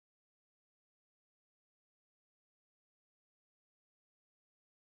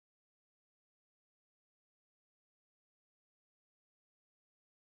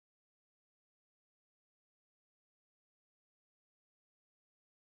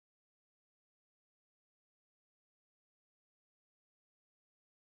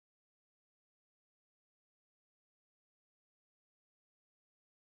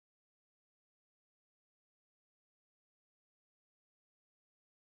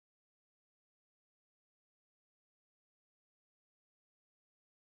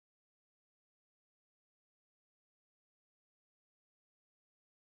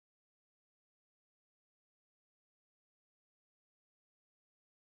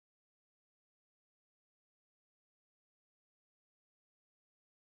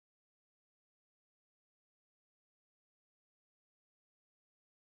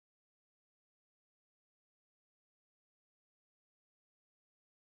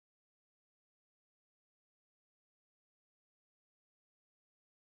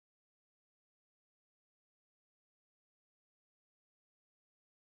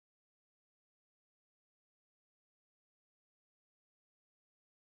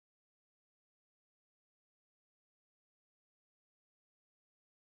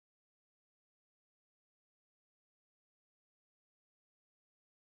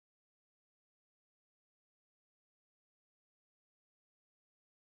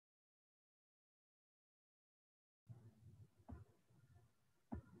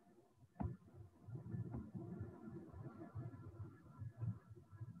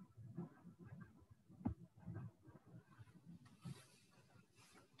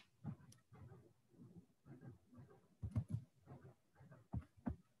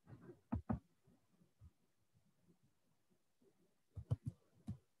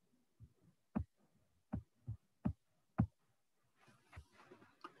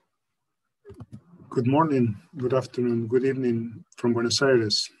Good morning, good afternoon, good evening from Buenos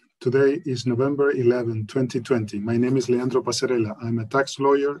Aires. Today is November 11, 2020. My name is Leandro Passarella. I'm a tax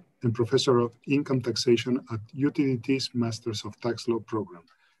lawyer and professor of income taxation at UTDT's Masters of Tax Law program.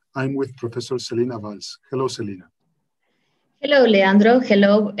 I'm with Professor Celina Valls. Hello, Celina. Hello, Leandro.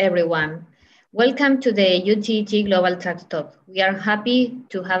 Hello, everyone. Welcome to the UTDT Global Tax Talk. We are happy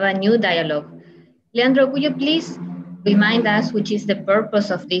to have a new dialogue. Leandro, could you please remind us which is the purpose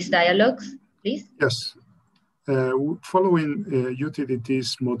of these dialogues, please? Yes. Following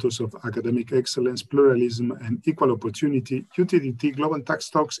UTDT's mottos of academic excellence, pluralism, and equal opportunity, UTDT Global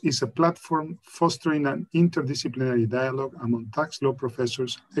Tax Talks is a platform fostering an interdisciplinary dialogue among tax law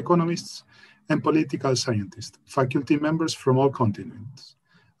professors, economists, and political scientists, faculty members from all continents,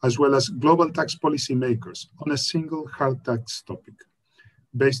 as well as global tax policy makers on a single hard tax topic.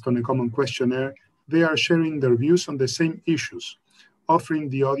 Based on a common questionnaire, they are sharing their views on the same issues, offering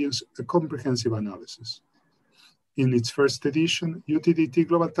the audience a comprehensive analysis. In its first edition, UTDT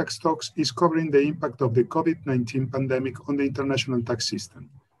Global Tax Talks is covering the impact of the COVID-19 pandemic on the international tax system.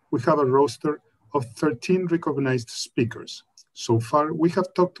 We have a roster of 13 recognized speakers. So far, we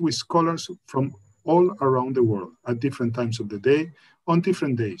have talked with scholars from all around the world at different times of the day, on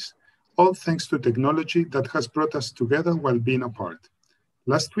different days, all thanks to technology that has brought us together while being apart.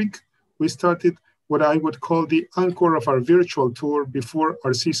 Last week, we started what I would call the anchor of our virtual tour before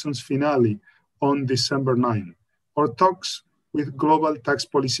our season's finale on December 9, our talks with global tax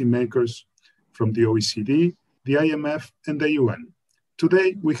policy makers from the OECD, the IMF, and the UN.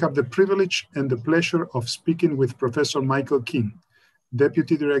 Today, we have the privilege and the pleasure of speaking with Professor Michael Keane,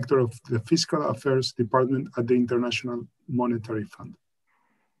 Deputy Director of the Fiscal Affairs Department at the International Monetary Fund.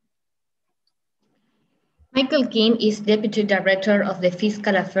 Michael Keane is Deputy Director of the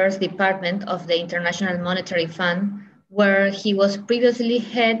Fiscal Affairs Department of the International Monetary Fund, where he was previously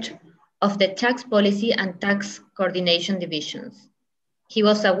head of the Tax Policy and Tax Coordination divisions. He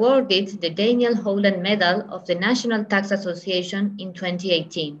was awarded the Daniel Howland Medal of the National Tax Association in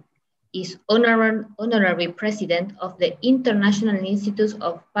 2018, is honorary president of the International Institute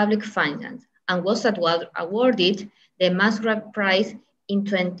of Public Finance, and was awarded the Musgrave Prize in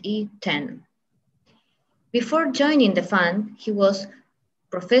 2010. Before joining the fund, he was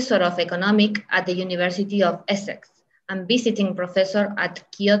professor of economics at the University of Essex and visiting professor at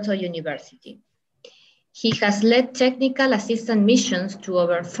Kyoto University. He has led technical assistance missions to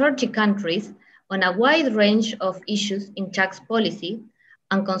over 30 countries on a wide range of issues in tax policy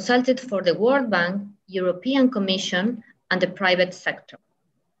and consulted for the World Bank, European Commission, and the private sector.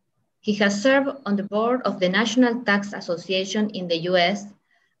 He has served on the board of the National Tax Association in the US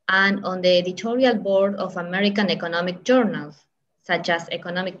and on the editorial board of American economic journals, such as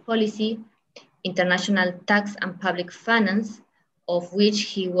Economic Policy, International Tax and Public Finance, of which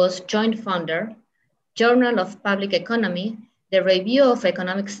he was joint founder, Journal of Public Economy, the Review of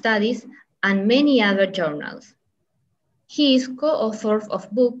Economic Studies, and many other journals. He is co-author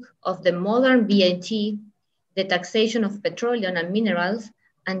of book of The Modern VAT, The Taxation of Petroleum and Minerals,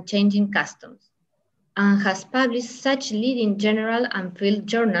 and Changing Customs, and has published such leading general and field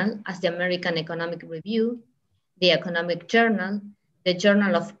journals as the American Economic Review, the Economic Journal, the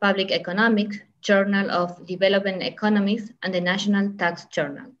Journal of Public Economics, Journal of Development Economics, and the National Tax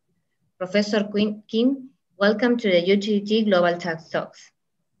Journal. Professor Keane, welcome to the UTDT Global Tax Talks.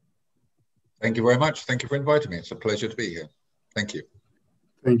 Thank you very much. Thank you for inviting me. It's a pleasure to be here. Thank you.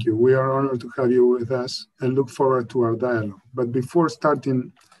 Thank you. We are honored to have you with us and look forward to our dialogue. But before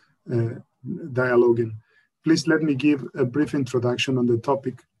starting dialoguing, please let me give a brief introduction on the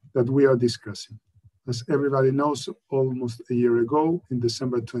topic that we are discussing. As everybody knows, almost a year ago, in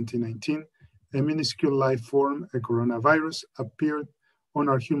December 2019, a minuscule life form, a coronavirus, appeared on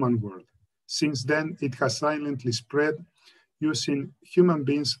our human world. Since then, it has silently spread, using human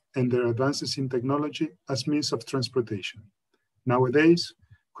beings and their advances in technology as means of transportation. Nowadays,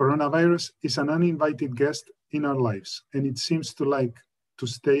 coronavirus is an uninvited guest in our lives, and it seems to like to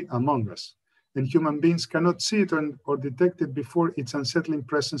stay among us. And human beings cannot see it or detect it before its unsettling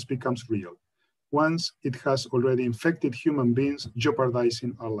presence becomes real, once it has already infected human beings,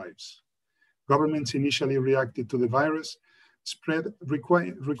 jeopardizing our lives. Governments initially reacted to the virus, spread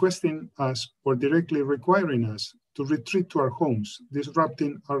requesting us or directly requiring us to retreat to our homes,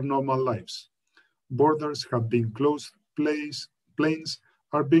 disrupting our normal lives. Borders have been closed, planes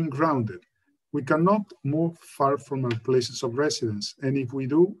are being grounded. We cannot move far from our places of residence, and if we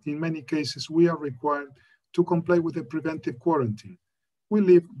do, in many cases, we are required to comply with a preventive quarantine. We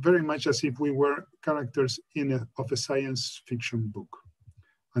live very much as if we were characters of a science fiction book.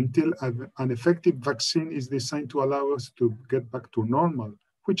 Until an effective vaccine is designed to allow us to get back to normal,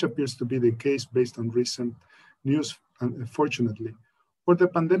 which appears to be the case based on recent news, unfortunately, or the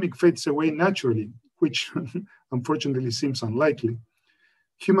pandemic fades away naturally, which unfortunately seems unlikely,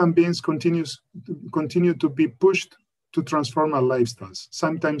 human beings continue to be pushed to transform our lifestyles,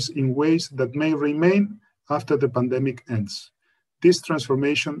 sometimes in ways that may remain after the pandemic ends. This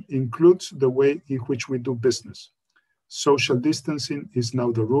transformation includes the way in which we do business. Social distancing is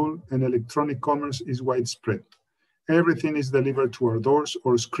now the rule, and electronic commerce is widespread. Everything is delivered to our doors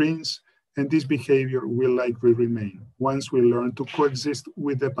or screens, and this behavior will likely remain once we learn to coexist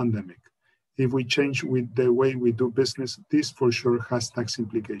with the pandemic. If we change with the way we do business, this for sure has tax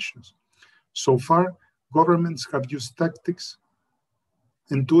implications. So far, governments have used tactics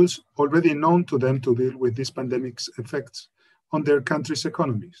and tools already known to them to deal with this pandemic's effects on their country's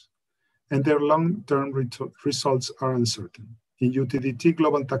economies, and their long-term results are uncertain. In UTDT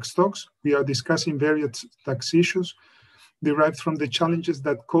Global Tax Talks, we are discussing various tax issues derived from the challenges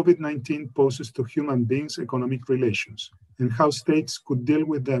that COVID-19 poses to human beings' economic relations, and how states could deal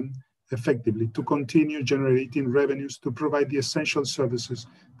with them effectively to continue generating revenues to provide the essential services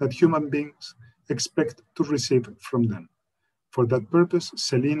that human beings expect to receive from them. For that purpose,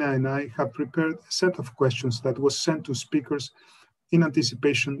 Celina and I have prepared a set of questions that was sent to speakers in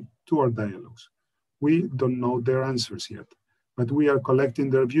anticipation to our dialogues. We don't know their answers yet, but we are collecting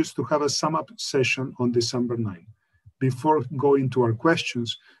their views to have a sum-up session on December 9. Before going to our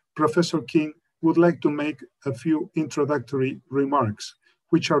questions, Professor King would like to make a few introductory remarks,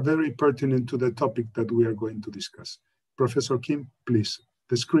 which are very pertinent to the topic that we are going to discuss. Professor King, please,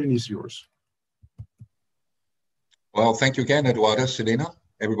 the screen is yours. Well, thank you again, Eduardo, Celina.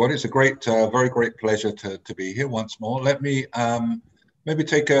 Everybody, it's a great, very great pleasure to be here once more. Let me maybe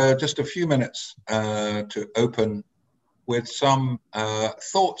take just a few minutes to open with some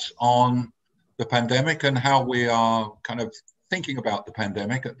thoughts on the pandemic and how we are kind of thinking about the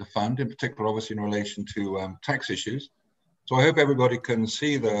pandemic at the fund, in particular, obviously in relation to tax issues. So I hope everybody can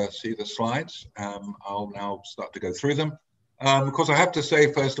see the slides. I'll now start to go through them. Of course, I have to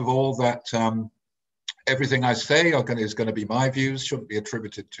say, first of all, that everything I say is going to be my views, shouldn't be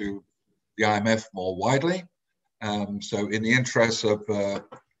attributed to the IMF more widely. So in the interest of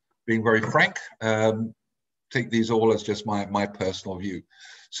being very frank, take these all as just my personal view.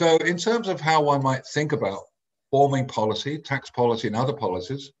 So in terms of how one might think about forming policy, tax policy and other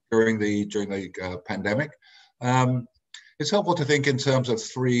policies during the pandemic, it's helpful to think in terms of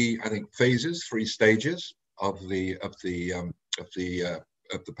three phases, three stages of the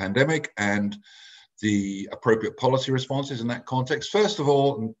pandemic and the appropriate policy responses in that context. First of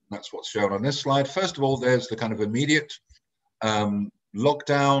all, and that's what's shown on this slide, first of all, there's the kind of immediate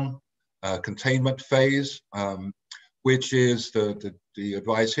lockdown, containment phase, which is the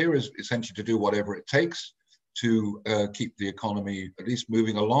advice here is essentially to do whatever it takes to keep the economy at least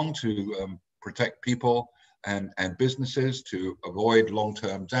moving along, to protect people and businesses, to avoid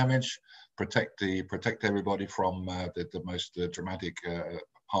long-term damage, protect everybody from the most dramatic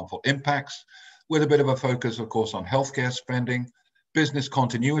harmful impacts, with a bit of a focus, of course, on healthcare spending, business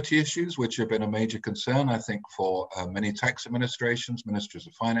continuity issues, which have been a major concern, I think, for many tax administrations, ministries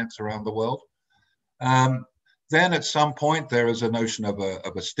of finance around the world. Then at some point, there is a notion of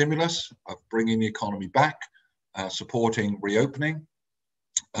a stimulus, of bringing the economy back, supporting reopening.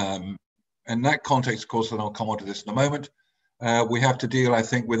 In that context, of course, and I'll come on to this in a moment, we have to deal, I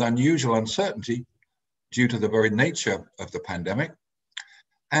think, with unusual uncertainty due to the very nature of the pandemic.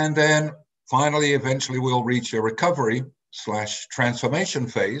 And then finally, eventually, we'll reach a recovery/transformation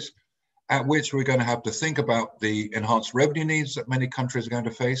phase, at which we're going to have to think about the enhanced revenue needs that many countries are going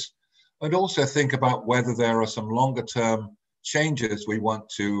to face, and also think about whether there are some longer term changes we want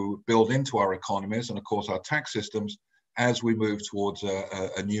to build into our economies and, of course, our tax systems as we move towards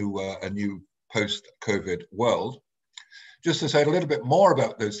a new post-COVID world. Just to say a little bit more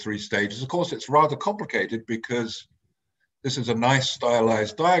about those three stages, of course, it's rather complicated because this is a nice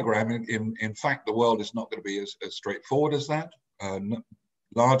stylized diagram. In fact, the world is not going to be as straightforward as that,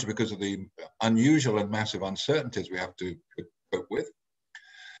 largely because of the unusual and massive uncertainties we have to cope with.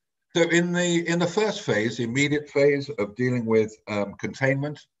 So in the first phase, the immediate phase of dealing with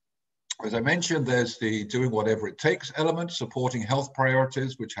containment, as I mentioned, there's the doing whatever it takes element, supporting health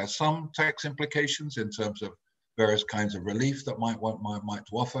priorities, which has some tax implications in terms of various kinds of relief that might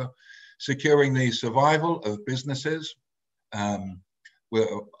offer, securing the survival of businesses.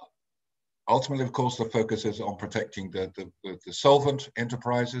 Ultimately, of course, the focus is on protecting the solvent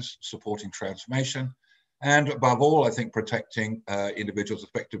enterprises, supporting transformation, and above all, I think protecting individuals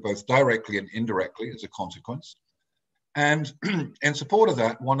affected both directly and indirectly as a consequence. And in support of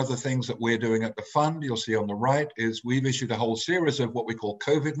that, one of the things that we're doing at the fund, you'll see on the right, is we've issued a whole series of what we call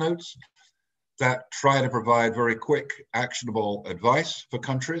COVID notes that try to provide very quick, actionable advice for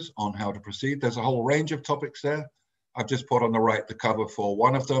countries on how to proceed. There's a whole range of topics there. I've just put on the right the cover for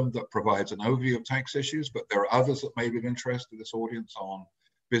one of them that provides an overview of tax issues, but there are others that may be of interest to this audience on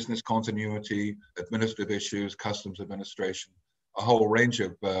business continuity, administrative issues, customs administration, a whole range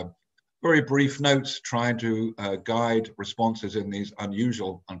of very brief notes trying to guide responses in these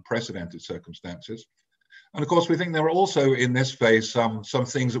unusual, unprecedented circumstances. And of course, we think there are also in this phase some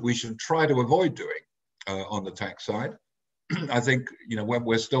things that we should try to avoid doing on the tax side. I think, when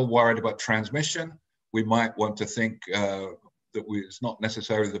we're still worried about transmission, we might want to think that it's not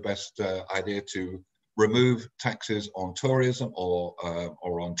necessarily the best idea to remove taxes on tourism or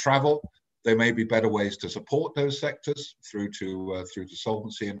on travel. There may be better ways to support those sectors through to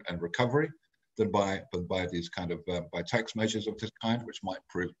solvency and recovery than by these kind of by tax measures of this kind, which might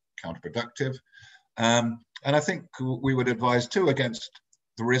prove counterproductive. And I think we would advise too against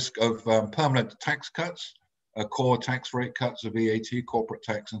the risk of permanent tax cuts, core tax rate cuts of VAT, corporate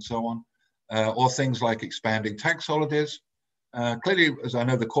tax, and so on, or things like expanding tax holidays. Clearly, as I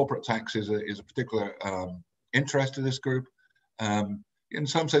know, the corporate tax is a particular interest to this group. In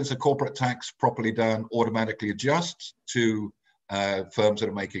some sense, the corporate tax properly done automatically adjusts to firms that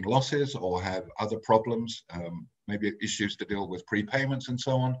are making losses or have other problems, maybe issues to deal with prepayments and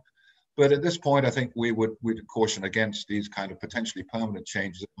so on. But at this point, I think we'd caution against these kind of potentially permanent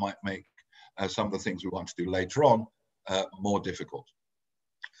changes that might make some of the things we want to do later on more difficult.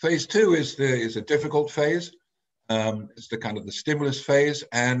 Phase two is a difficult phase. It's the kind of the stimulus phase,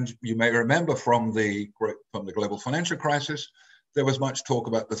 and you may remember from the global financial crisis, there was much talk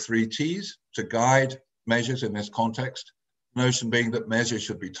about the 3 T's to guide measures in this context. The notion being that measures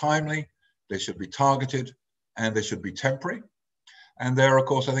should be timely, they should be targeted, and they should be temporary. And there are, of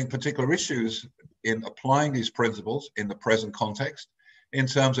course, I think, particular issues in applying these principles in the present context. In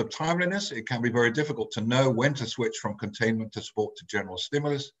terms of timeliness, it can be very difficult to know when to switch from containment to support to general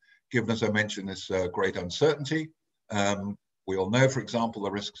stimulus, given, as I mentioned, this great uncertainty. We all know, for example,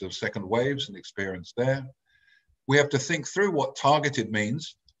 the risks of second waves and experience there. We have to think through what targeted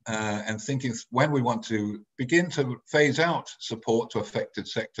means and thinking when we want to begin to phase out support to affected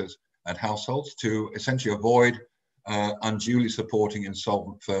sectors and households to essentially avoid unduly supporting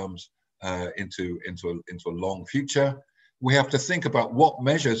insolvent firms into a long future. We have to think about what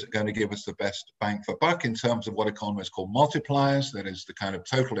measures are going to give us the best bang for buck in terms of what economists call multipliers, that is the kind of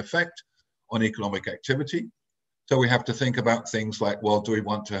total effect on economic activity. So we have to think about things like, well, do we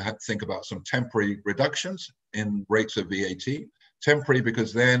want to think about some temporary reductions in rates of VAT? Temporary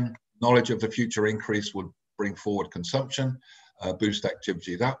because then knowledge of the future increase would bring forward consumption, boost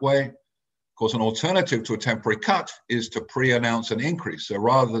activity that way. Of course, an alternative to a temporary cut is to pre-announce an increase. So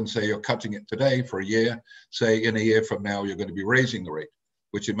rather than say you're cutting it today for a year, say in a year from now you're going to be raising the rate,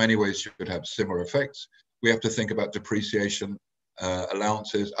 which in many ways should have similar effects. We have to think about depreciation,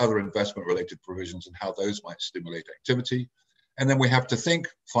 allowances, other investment-related provisions and how those might stimulate activity. And then we have to think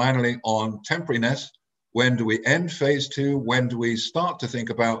finally on temporariness. When do we end phase two? When do we start to think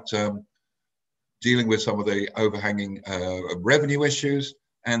about dealing with some of the overhanging revenue issues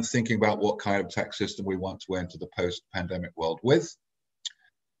and thinking about what kind of tax system we want to enter the post-pandemic world with?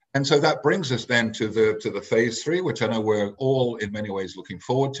 And so that brings us then to the phase three, which I know we're all in many ways looking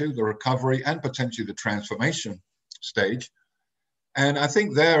forward to, the recovery and potentially the transformation stage. And I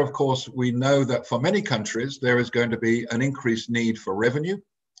think there, of course, we know that for many countries, there is going to be an increased need for revenue,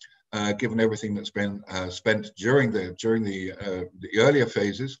 given everything that's been spent during the earlier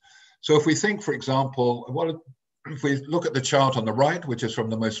phases. So if we think, for example, if we look at the chart on the right, which is from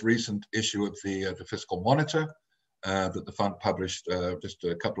the most recent issue of the Fiscal Monitor that the fund published just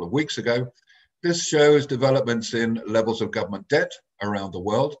a couple of weeks ago, this shows developments in levels of government debt around the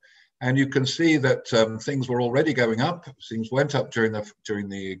world. And you can see that things were already going up. Things went up during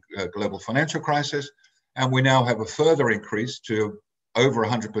the global financial crisis, and we now have a further increase to over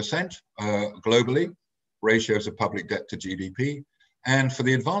 100% globally, ratios of public debt to GDP. And for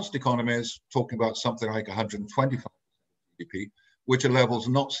the advanced economies, talking about something like 125% GDP, which are levels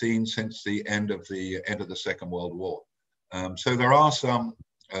not seen since the end of the Second World War. So there are some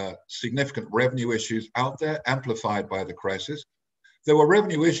significant revenue issues out there, amplified by the crisis. There were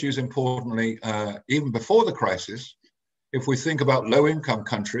revenue issues, importantly, even before the crisis. If we think about low-income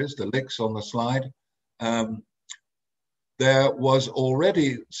countries, the LICs on the slide, there was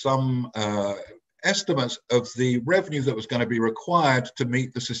already some estimates of the revenue that was going to be required to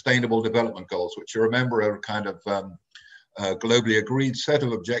meet the Sustainable Development Goals, which you remember are kind of globally agreed set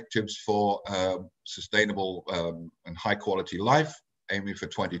of objectives for sustainable and high quality life, aiming for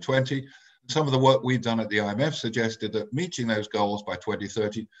 2020. Some of the work we've done at the IMF suggested that meeting those goals by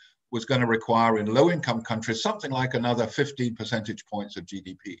 2030 was going to require in low-income countries something like another 15 percentage points of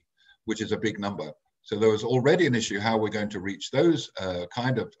GDP, which is a big number. So there was already an issue how we're going to reach those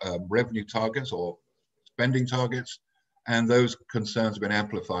kind of revenue targets or spending targets, and those concerns have been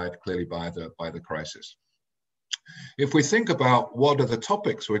amplified clearly by the crisis. If we think about what are the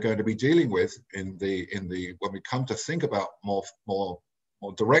topics we're going to be dealing with when we come to think about more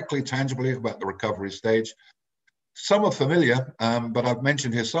directly, tangibly about the recovery stage, some are familiar, but I've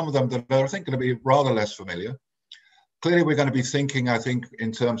mentioned here some of them that are, I think, going to be rather less familiar. Clearly, we're going to be thinking, I think,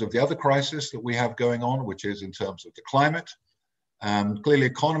 in terms of the other crisis that we have going on, which is in terms of the climate. Clearly,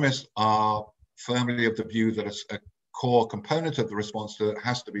 economists are firmly of the view that a core component of the response to it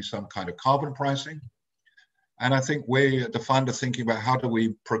has to be some kind of carbon pricing. And I think we at the fund are thinking about how do we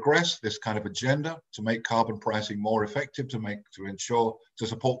progress this kind of agenda to make carbon pricing more effective, to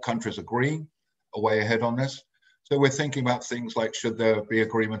support countries agreeing a way ahead on this. So we're thinking about things like, should there be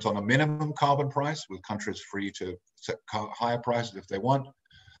agreement on a minimum carbon price with countries free to set higher prices if they want?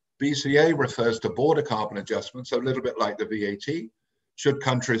 BCA refers to border carbon adjustments, so a little bit like the VAT. Should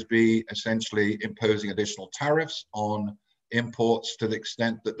countries be essentially imposing additional tariffs on imports to the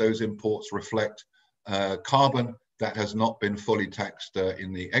extent that those imports reflect carbon that has not been fully taxed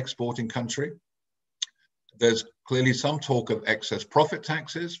in the exporting country? There's clearly some talk of excess profit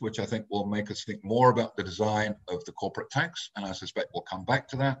taxes, which I think will make us think more about the design of the corporate tax, and I suspect we'll come back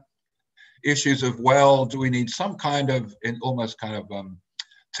to that. Issues of, well, do we need some kind of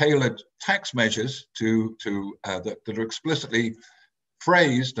tailored tax measures that are explicitly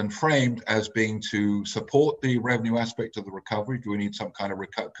phrased and framed as being to support the revenue aspect of the recovery? Do we need some kind of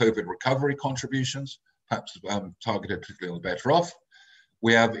COVID recovery contributions, perhaps targeted particularly on the better off?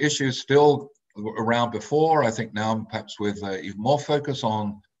 We have issues still around before, I think now perhaps with even more focus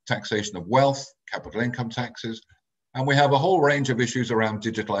on taxation of wealth, capital income taxes, and we have a whole range of issues around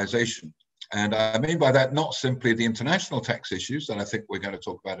digitalization. And I mean by that not simply the international tax issues that I think we're going to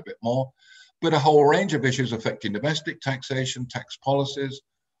talk about a bit more, but a whole range of issues affecting domestic taxation, tax policies,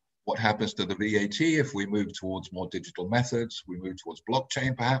 what happens to the VAT if we move towards more digital methods, we move towards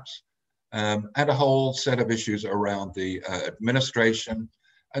blockchain perhaps, and a whole set of issues around the administration,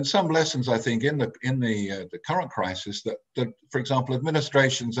 and some lessons I think in the current crisis that, for example,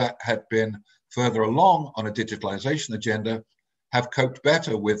 administrations that had been further along on a digitalization agenda have coped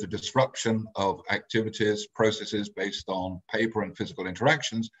better with the disruption of activities, processes based on paper and physical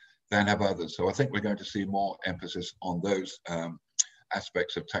interactions than have others. So I think we're going to see more emphasis on those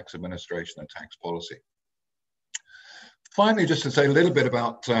aspects of tax administration and tax policy. Finally, just to say a little bit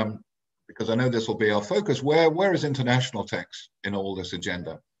about, because I know this will be our focus, where is international tax in all this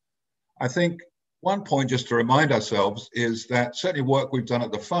agenda? I think one point just to remind ourselves is that certainly work we've done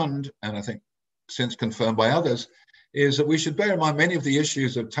at the fund, and I think since confirmed by others, is that we should bear in mind many of the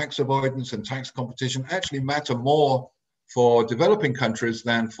issues of tax avoidance and tax competition actually matter more for developing countries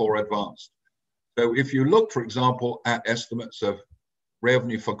than for advanced. So if you look, for example, at estimates of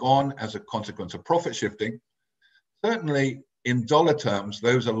revenue forgone as a consequence of profit shifting, certainly in dollar terms,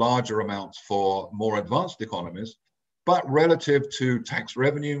 those are larger amounts for more advanced economies, but relative to tax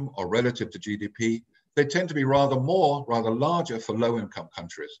revenue or relative to GDP, they tend to be rather larger for low-income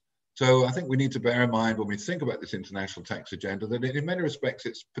countries. So I think we need to bear in mind when we think about this international tax agenda that in many respects,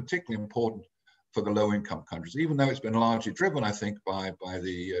 it's particularly important for the low-income countries, even though it's been largely driven, I think, by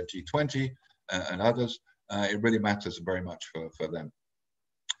the G20 and others. It really matters very much for them.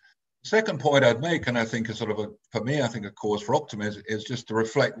 Second point I'd make, and I think is for me, I think a cause for optimism, is just to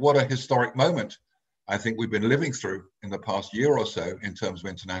reflect what a historic moment I think we've been living through in the past year or so in terms of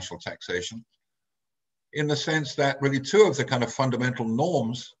international taxation, in the sense that really two of the kind of fundamental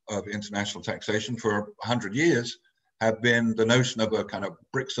norms of international taxation for 100 years have been the notion of a kind of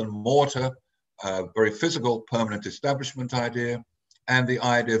bricks and mortar, very physical permanent establishment idea, and the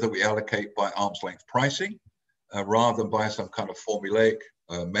idea that we allocate by arm's length pricing rather than by some kind of formulaic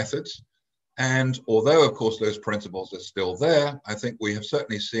methods. And although, of course, those principles are still there, I think we have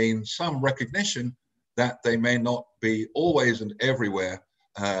certainly seen some recognition that they may not be always and everywhere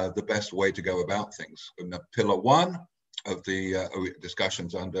the best way to go about things. And pillar one of the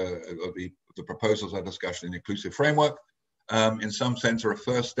discussions of the proposals under discussion in the inclusive framework, in some sense, are a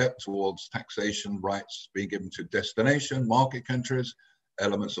first step towards taxation rights being given to destination, market countries,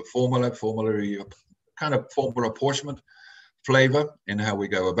 elements of formula apportionment, flavor in how we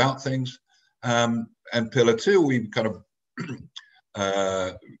go about things. And pillar two, we kind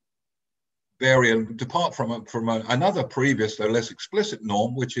of vary and depart from another previous, though less explicit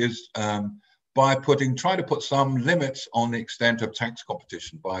norm, which is by trying to put some limits on the extent of tax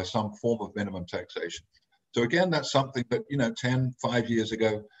competition by some form of minimum taxation. So again, that's something that, 5 years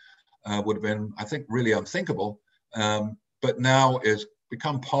ago would have been, I think, really unthinkable, but now is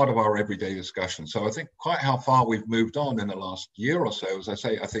become part of our everyday discussion. So I think quite how far we've moved on in the last year or so, as I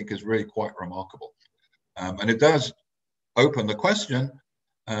say, I think is really quite remarkable. And it does open the question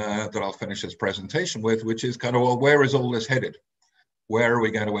that I'll finish this presentation with, which is kind of, well, where is all this headed? Where are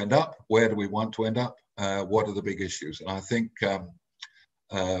we going to end up? Where do we want to end up? What are the big issues? And I think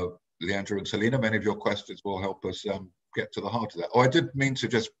Leandro and Celina, many of your questions will help us get to the heart of that. Oh, I did mean to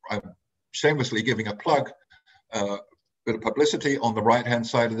just, shamelessly giving a plug, bit of publicity on the right-hand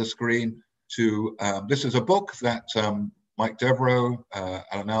side of the screen to, this is a book that Mike Devereaux,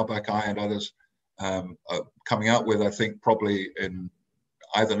 Alan Albach, I and others are coming out with, I think probably in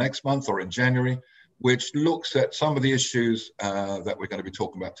either next month or in January, which looks at some of the issues that we're going to be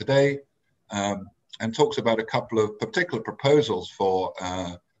talking about today, and talks about a couple of particular proposals for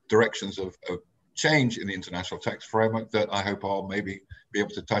directions of change in the international tax framework that I hope I'll maybe be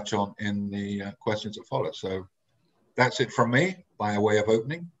able to touch on in the questions that follow. So that's it from me by way of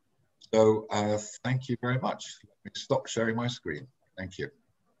opening. So thank you very much. Let me stop sharing my screen. Thank you.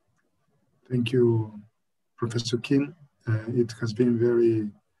 Thank you, Professor Kim. It has been very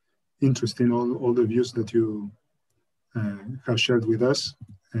interesting, all the views that you have shared with us.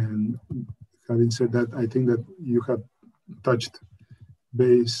 And having said that, I think that you have touched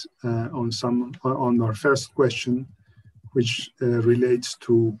base on our first question, which relates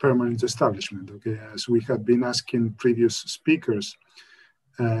to permanent establishment. Okay, as we have been asking previous speakers,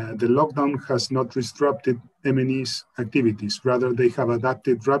 the lockdown has not disrupted M&E's activities. Rather, they have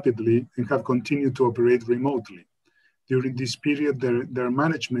adapted rapidly and have continued to operate remotely. During this period, their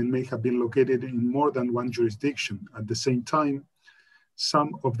management may have been located in more than one jurisdiction. At the same time,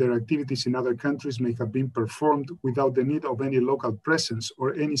 some of their activities in other countries may have been performed without the need of any local presence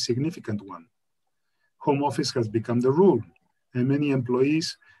or any significant one. Home office has become the rule, and many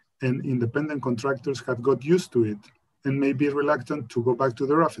employees and independent contractors have got used to it and may be reluctant to go back to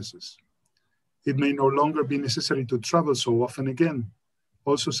their offices. It may no longer be necessary to travel so often again.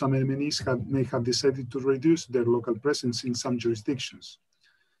 Also, some MNEs may have decided to reduce their local presence in some jurisdictions.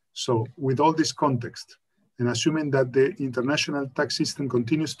 So with all this context, and assuming that the international tax system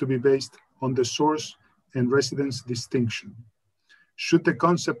continues to be based on the source and residence distinction, should the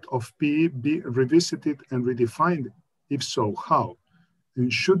concept of PE be revisited and redefined? If so, how?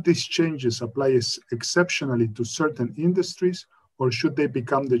 And should these changes apply exceptionally to certain industries, or should they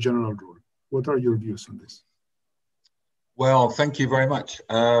become the general rule? What are your views on this? Well, thank you very much.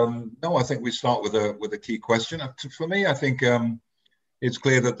 No, I think we start with a key question. For me, I think it's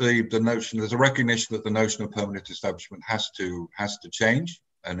clear that the notion, there's a recognition that the notion of permanent establishment has to change,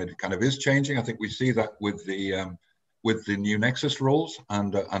 and it kind of is changing. I think we see that with the new Nexus rules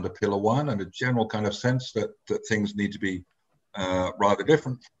under Pillar 1, and a general kind of sense that things need to be rather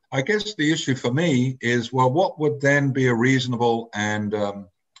different. I guess the issue for me is, well, what would then be a reasonable and a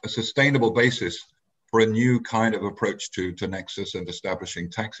sustainable basis for a new kind of approach to Nexus and establishing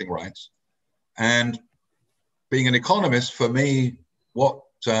taxing rights? And being an economist, for me, what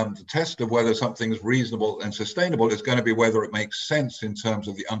the test of whether something's reasonable and sustainable is going to be whether it makes sense in terms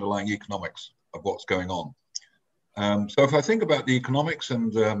of the underlying economics of what's going on. So if I think about the economics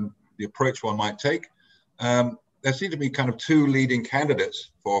and the approach one might take, there seem to be kind of two leading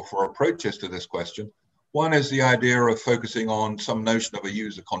candidates for approaches to this question. One is the idea of focusing on some notion of a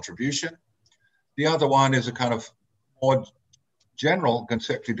user contribution. The other one is a kind of more general,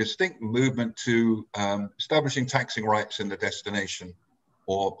 conceptually distinct movement to establishing taxing rights in the destination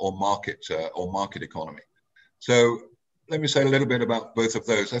or market economy. So let me say a little bit about both of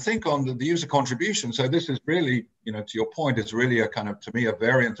those. I think on the user contribution, so this is really, to your point, is really a kind of, to me, a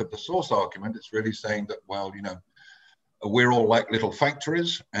variant of the source argument. It's really saying that, well, we're all like little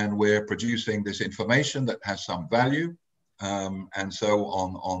factories and we're producing this information that has some value. And so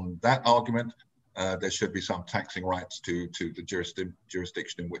on that argument, there should be some taxing rights to the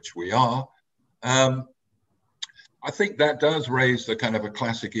jurisdiction in which we are. I think that does raise the kind of a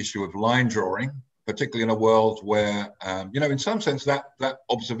classic issue of line drawing, particularly in a world where, in some sense, that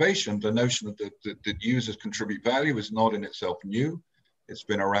observation, the notion that users contribute value is not in itself new. It's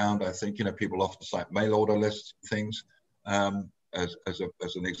been around, I think, people often cite mail order lists, things as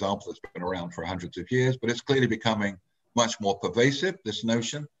an example that's been around for hundreds of years, but it's clearly becoming much more pervasive, this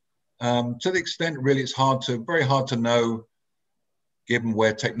notion. To the extent, really, it's very hard to know, given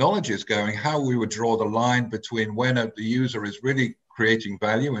where technology is going, how we would draw the line between when the user is really creating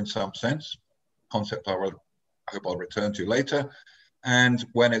value in some sense, concept I hope I'll return to later, and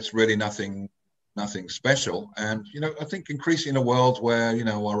when it's really nothing special. And, you know, I think increasingly in a world where, you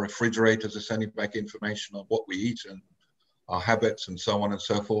know, our refrigerators are sending back information on what we eat and our habits and so on and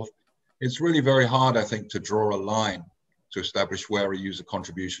so forth, it's really very hard, I think, to draw a line to establish where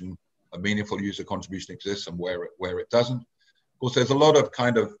a meaningful user contribution exists and where it doesn't. Of course, there's a lot of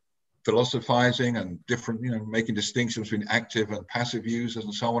kind of philosophizing and different, you know, making distinctions between active and passive users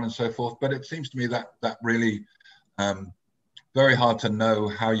and so on and so forth. But it seems to me that really very hard to know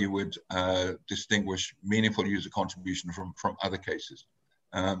how you would distinguish meaningful user contribution from other cases.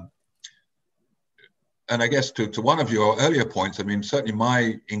 And I guess to one of your earlier points, I mean, certainly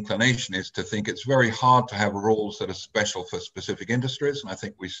my inclination is to think it's very hard to have rules that are special for specific industries. And I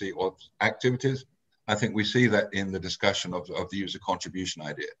think we see, or activities, I think we see that in the discussion of the user contribution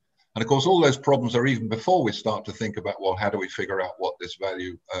idea. And of course, all those problems are even before we start to think about, well, how do we figure out what this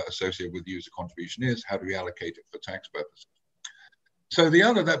value associated with user contribution is? How do we allocate it for tax purposes? So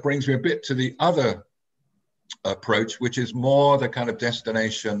that brings me a bit to the other approach, which is more the kind of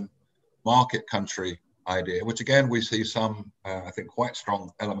destination market country idea, which again, we see some, I think, quite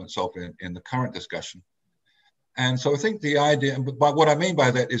strong elements of in the current discussion. And so I think the idea, but what I mean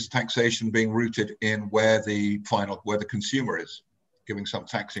by that is taxation being rooted in where the consumer is, giving some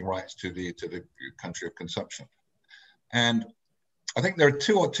taxing rights to the country of consumption. And I think there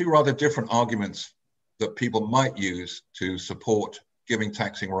are two rather different arguments that people might use to support giving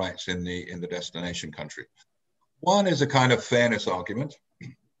taxing rights in the destination country. One is a kind of fairness argument.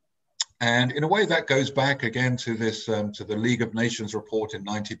 And in a way that goes back again to this, to the League of Nations report in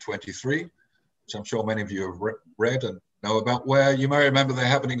 1923, which I'm sure many of you have read and know about, where you may remember they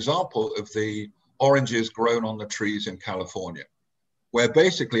have an example of the oranges grown on the trees in California, where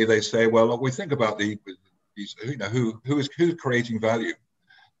basically they say, well, look, we think about these, you know, who's creating value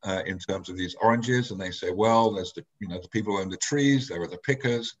in terms of these oranges, and they say, well, there's the people who own the trees, there are the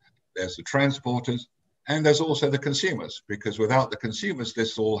pickers, there's the transporters, and there's also the consumers, because without the consumers,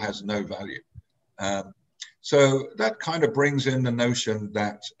 this all has no value. So that kind of brings in the notion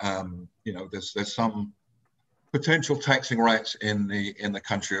that you know, there's some potential taxing rights in the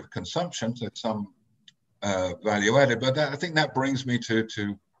country of consumption, so some value added. But I think that brings me to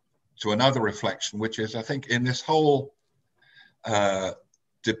another reflection, which is, I think, in this whole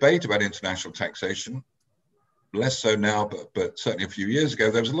debate about international taxation, less so now, but certainly a few years ago,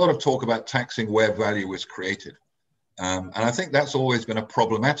 there was a lot of talk about taxing where value is created. And I think that's always been a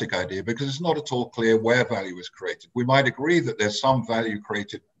problematic idea, because it's not at all clear where value is created. We might agree that there's some value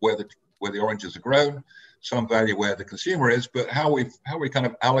created where the oranges are grown, some value where the consumer is, but how we kind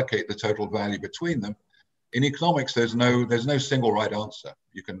of allocate the total value between them. In economics, there's no single right answer.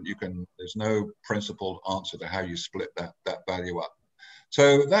 There's no principled answer to how you split that value up.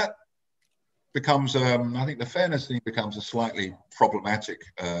 So that becomes, I think the fairness thing becomes a slightly problematic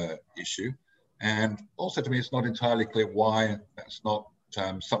issue. And also to me, it's not entirely clear why that's not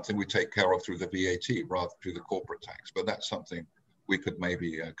something we take care of through the VAT rather through the corporate tax, but that's something we could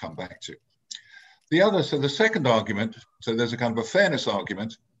maybe come back to. So the second argument, so there's a kind of a fairness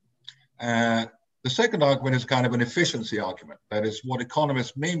argument. The second argument is kind of an efficiency argument. That is, what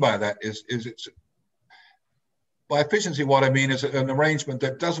economists mean by that is it's, by efficiency, what I mean is an arrangement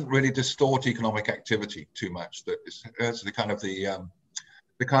that doesn't really distort economic activity too much, that has the kind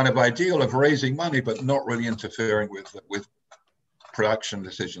of ideal of raising money, but not really interfering with production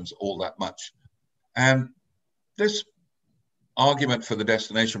decisions all that much. And this argument for the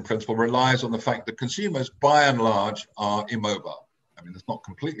destination principle relies on the fact that consumers, by and large, are immobile. I mean, it's not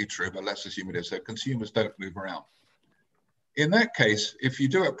completely true, but let's assume it is. So consumers don't move around. In that case, if you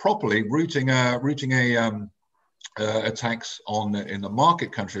do it properly, routing a tax in the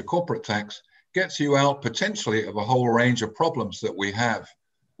market country, a corporate tax, gets you out potentially of a whole range of problems that we have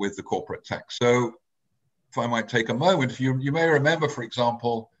with the corporate tax. So if I might take a moment, you may remember, for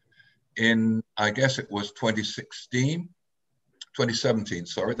example, in, I guess it was 2017,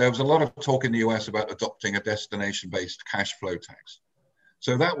 sorry, there was a lot of talk in the US about adopting a destination-based cash flow tax.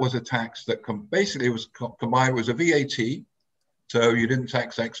 So that was a tax that basically was combined with a VAT. So you didn't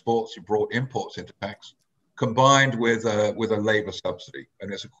tax exports, you brought imports into tax, combined with a labor subsidy.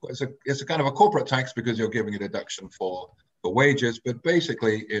 And it's a kind of a corporate tax because you're giving a deduction for wages, but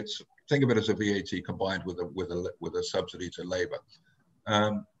basically think of it as a VAT combined with a subsidy to labor.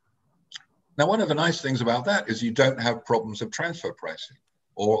 Now, one of the nice things about that is you don't have problems of transfer pricing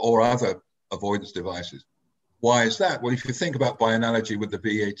or other avoidance devices. Why is that? Well, if you think about, by analogy with the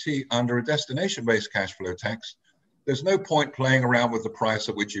VAT, under a destination-based cash flow tax, there's no point playing around with the price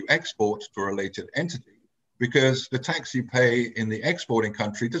at which you export to a related entity, because the tax you pay in the exporting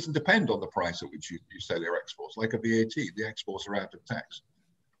country doesn't depend on the price at which you sell your exports. Like a VAT, the exports are out of tax.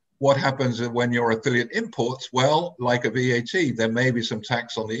 What happens when your affiliate imports? Well, like a VAT, there may be some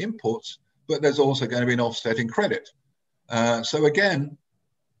tax on the imports, but there's also going to be an offsetting credit. So again,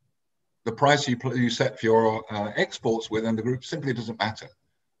 the price you set for your exports within the group simply doesn't matter.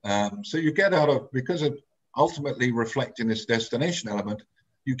 So you get out of, because of ultimately reflecting this destination element,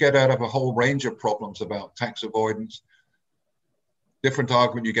 you get out of a whole range of problems about tax avoidance, different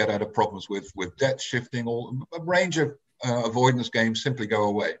argument you get out of problems with debt shifting, or a range of avoidance games simply go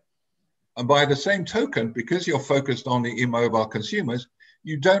away. And by the same token, because you're focused on the immobile consumers,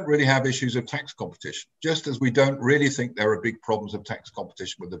 you don't really have issues of tax competition, just as we don't really think there are big problems of tax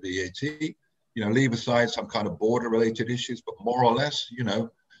competition with the VAT. You know, leave aside some kind of border-related issues, but more or less, you know,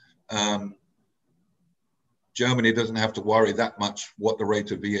 Germany doesn't have to worry that much what the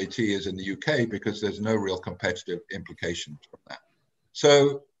rate of VAT is in the UK, because there's no real competitive implication from that.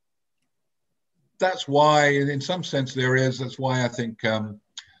 So that's why, in some sense, that's why I think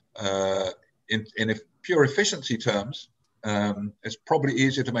in pure efficiency terms, it's probably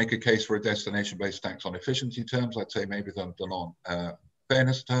easier to make a case for a destination-based tax on efficiency terms, I'd say, maybe than on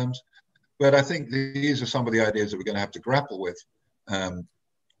fairness terms. But I think these are some of the ideas that we're going to have to grapple with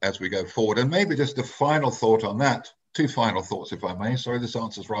as we go forward. And maybe just a final thought on that, two final thoughts, if I may. Sorry, this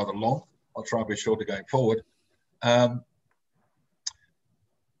answer is rather long. I'll try and be shorter going forward.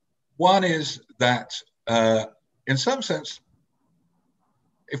 One is that, in some sense,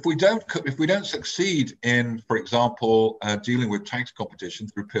 if we don't succeed in, for example, dealing with tax competition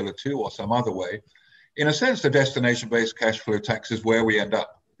through Pillar 2 or some other way, in a sense, the destination-based cash flow tax is where we end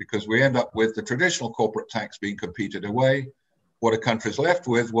up, because we end up with the traditional corporate tax being competed away. What a country's left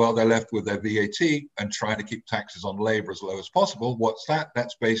with? Well, they're left with their VAT and trying to keep taxes on labor as low as possible. What's that?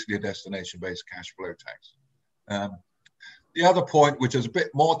 That's basically a destination-based cash flow tax. The other point, which is a bit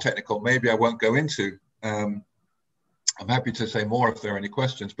more technical, maybe I won't go into, I'm happy to say more if there are any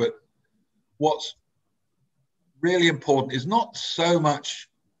questions, but what's really important is not so much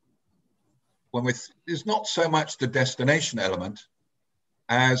the destination element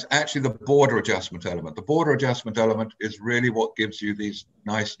as actually the border adjustment element. The border adjustment element is really what gives you these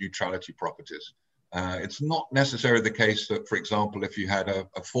nice neutrality properties. It's not necessarily the case that, for example, if you had a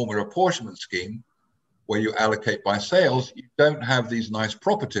formula apportionment scheme where you allocate by sales, you don't have these nice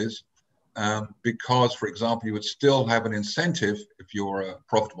properties because, for example, you would still have an incentive, if you're a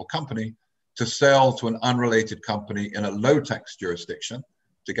profitable company, to sell to an unrelated company in a low tax jurisdiction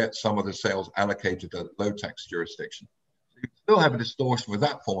to get some of the sales allocated to a low tax jurisdiction. You still have a distortion with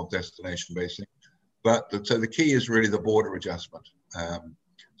that form of destination basing, but so the key is really the border adjustment.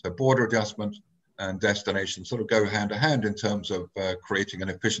 So border adjustment and destination sort of go hand to hand in terms of creating an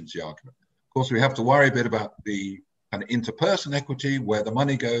efficiency argument. Of course, we have to worry a bit about the kind of interperson equity, where the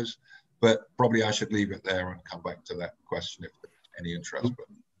money goes, but probably I should leave it there and come back to that question if there's any interest. But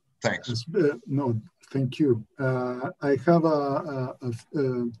thanks. No, thank you. I have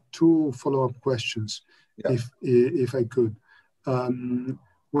two follow-up questions. Yeah. If I could.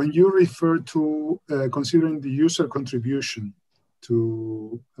 When you refer to considering the user contribution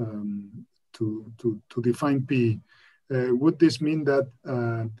to define P, would this mean that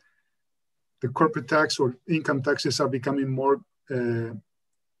the corporate tax or income taxes are becoming more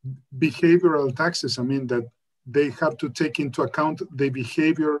behavioral taxes? I mean, that they have to take into account the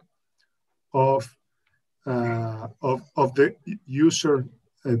behavior of the user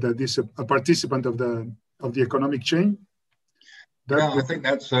that is a participant of the economic chain? I think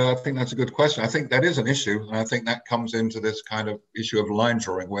that's a good question. I think that is an issue, and I think that comes into this kind of issue of line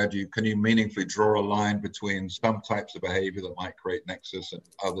drawing. Where can you meaningfully draw a line between some types of behavior that might create nexus and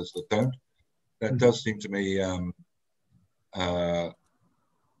others that don't? That does seem to me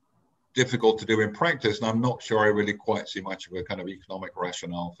difficult to do in practice, and I'm not sure I really quite see much of a kind of economic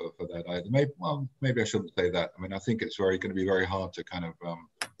rationale for that either. Maybe I shouldn't say that. I mean, I think it's going to be very hard to kind of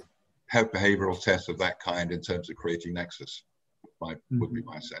have behavioral tests of that kind in terms of creating nexus. Would be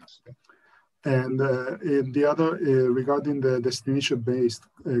my sense. And in the other, regarding the destination-based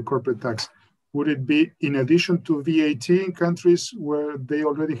corporate tax, would it be in addition to VAT in countries where they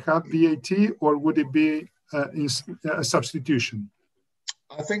already have VAT, or would it be a substitution?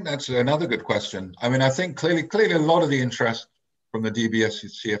 I think that's another good question. I mean, I think clearly a lot of the interest from the DBS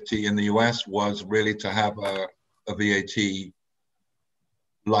CFT in the US was really to have a VAT-like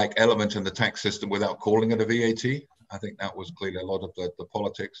element in the tax system without calling it a VAT. I think that was clearly a lot of the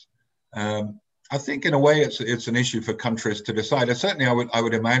politics. I think in a way it's an issue for countries to decide. Certainly I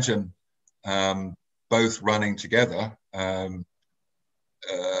would imagine both running together.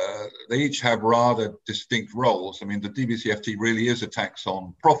 they each have rather distinct roles. I mean, the DBCFT really is a tax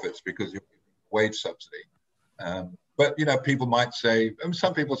on profits because you're giving wage subsidy. But you know, people might say,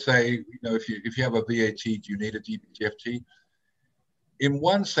 some people say, you know, if you have a VAT, do you need a DBCFT? In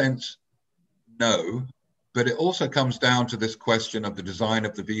one sense, no, but it also comes down to this question of the design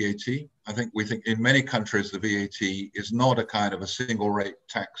of the VAT. We think in many countries the VAT is not a kind of a single rate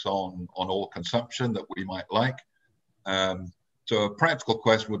tax on all consumption that we might like. So a practical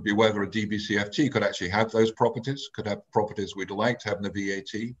question would be whether a DBCFT could actually have those properties, could have properties we'd like to have in the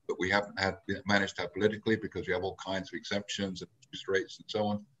VAT, but we haven't managed to have politically because we have all kinds of exemptions and interest rates and so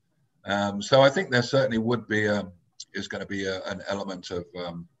on. So I think there certainly would be is going to be an element of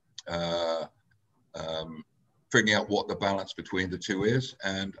figuring out what the balance between the two is.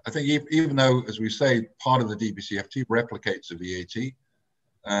 And I think even though, as we say, part of the DBCFT replicates a VAT,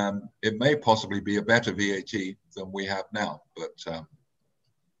 it may possibly be a better VAT than we have now, but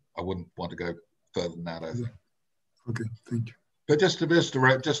I wouldn't want to go further than that, I think. Okay, thank you. But just to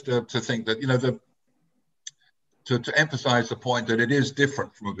think that, you know, to emphasize the point that it is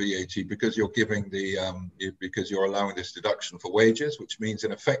different from a VAT because you're giving because you're allowing this deduction for wages, which means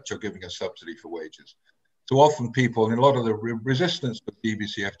in effect you're giving a subsidy for wages. So often people, and a lot of the resistance to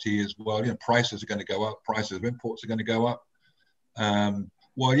DBCFT is, well, you know, prices are going to go up, prices of imports are going to go up.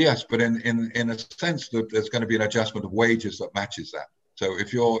 Well, yes, but in a sense that there's going to be an adjustment of wages that matches that. So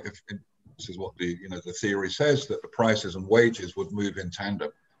if this is what the theory says, that the prices and wages would move in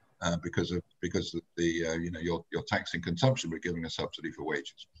tandem because you're taxing consumption but giving a subsidy for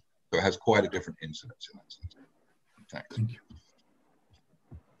wages. So it has quite a different incidence in that sense. Tax.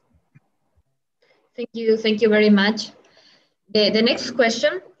 Thank you. Thank you very much. The next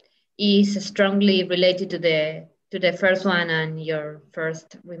question is strongly related to the first one and your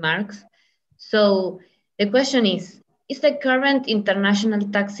first remarks. So the question is the current international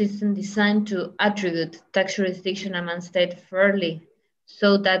tax system designed to attribute tax jurisdiction among states fairly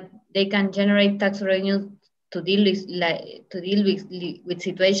so that they can generate tax revenue to deal with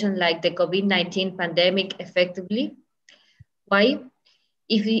situations like the COVID-19 pandemic effectively? Why?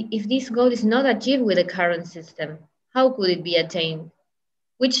 If this goal is not achieved with the current system, how could it be attained?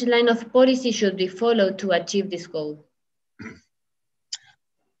 Which line of policy should be followed to achieve this goal?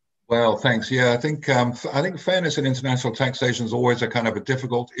 Well, thanks. Yeah, I think fairness in international taxation is always a kind of a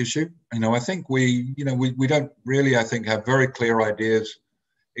difficult issue. You know, I think we don't really, I think, have very clear ideas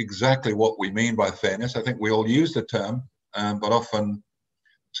exactly what we mean by fairness. I think we all use the term, but often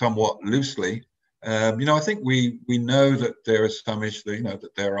somewhat loosely. I think we know that there is some issue,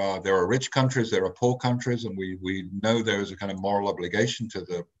 that there are rich countries, there are poor countries, and we know there is a kind of moral obligation to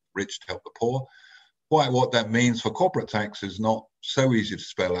the rich to help the poor. Quite what that means for corporate tax is not so easy to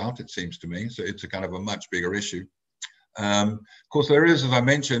spell out, it seems to me. So it's a kind of a much bigger issue. Of course, there is, as I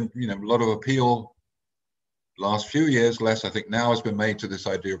mentioned, a lot of appeal last few years, less I think now, has been made to this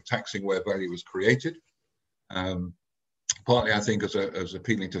idea of taxing where value is created. Partly, I think, as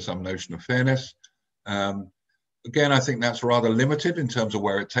appealing to some notion of fairness. Again, I think that's rather limited in terms of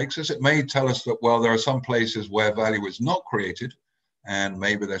where it takes us. It may tell us that, well, there are some places where value is not created, and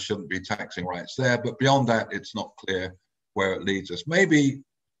maybe there shouldn't be taxing rights there. But beyond that, it's not clear where it leads us. Maybe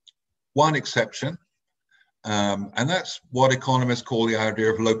one exception, and that's what economists call the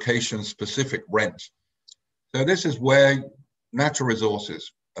idea of location-specific rent. So this is where natural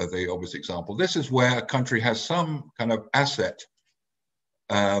resources are the obvious example. This is where a country has some kind of asset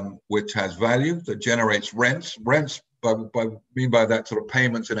which has value, that generates rents. Rents, mean by that sort of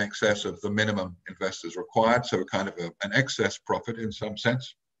payments in excess of the minimum investors required, so kind of an excess profit in some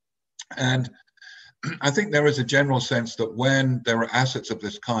sense. And I think there is a general sense that when there are assets of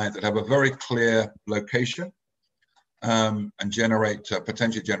this kind that have a very clear location and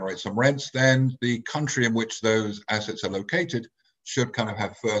potentially generate some rents, then the country in which those assets are located should kind of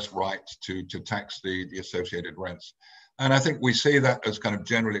have first rights to tax the associated rents. And I think we see that as kind of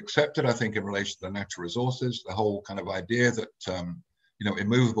generally accepted, I think, in relation to the natural resources, the whole kind of idea that,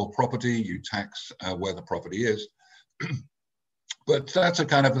 immovable property, you tax where the property is. But that's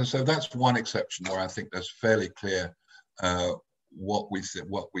so that's one exception where I think there's fairly clear what we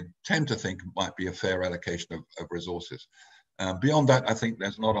tend to think might be a fair allocation of resources. Beyond that, I think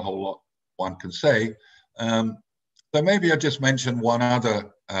there's not a whole lot one can say. So maybe I just mention one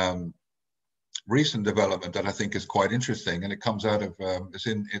other recent development that I think is quite interesting, and it comes out of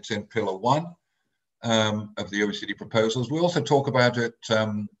it's in Pillar 1 of the OECD proposals. We also talk about it,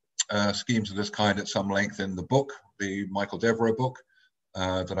 schemes of this kind, at some length in the book, the Michael Devereux book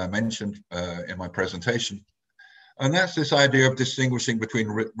that I mentioned in my presentation, and that's this idea of distinguishing between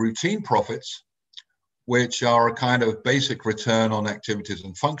routine profits, which are a kind of basic return on activities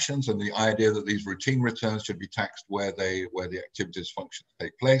and functions, and the idea that these routine returns should be taxed where the activities functions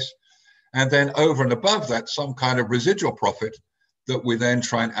take place. And then over and above that, some kind of residual profit that we then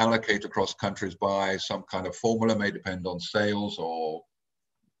try and allocate across countries by some kind of formula, may depend on sales or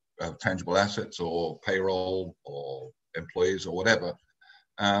tangible assets or payroll or employees or whatever.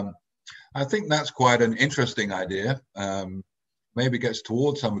 I think that's quite an interesting idea. Maybe gets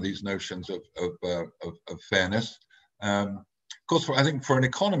towards some of these notions of fairness. Of course, I think for an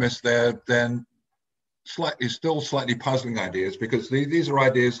economist, they're then still slightly puzzling ideas, because these are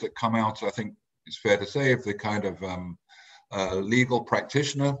ideas that come out, I think it's fair to say, of the kind of legal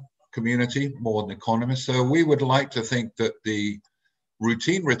practitioner community more than economists. So we would like to think that the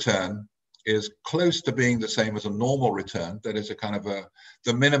routine return is close to being the same as a normal return. That is a kind of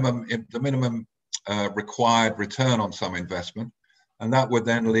the minimum required return on some investment. And that would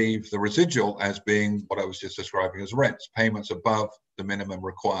then leave the residual as being what I was just describing as rents, payments above the minimum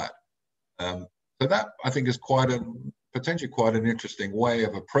required. So that, I think, is potentially quite an interesting way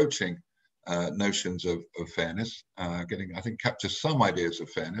of approaching notions of fairness, I think, captures some ideas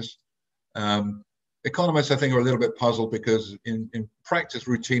of fairness. Economists, I think, are a little bit puzzled because in practice,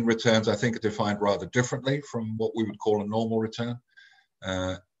 routine returns, I think, are defined rather differently from what we would call a normal return.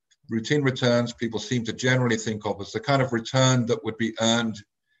 Routine returns, people seem to generally think of as the kind of return that would be earned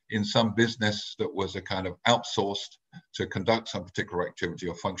in some business that was a kind of outsourced to conduct some particular activity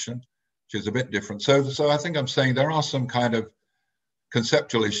or function, which is a bit different. So I think I'm saying there are some kind of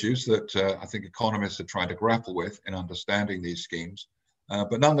conceptual issues that I think economists are trying to grapple with in understanding these schemes.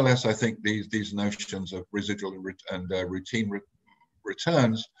 But nonetheless, I think these notions of residual and routine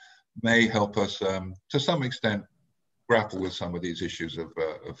returns may help us to some extent grapple with some of these issues of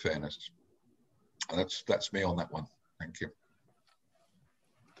fairness. That's me on that one. Thank you.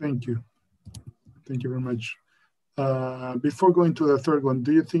 Thank you. Thank you very much. Before going to the third one,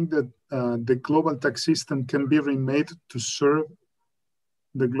 do you think that the global tax system can be remade to serve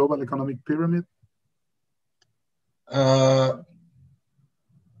the global economic pyramid?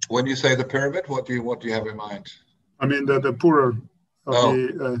 When you say the pyramid, what do you have in mind? I mean the poorer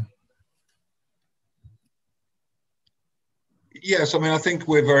of Yes, I mean, I think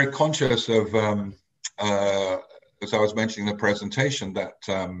we're very conscious of, as I was mentioning in the presentation, that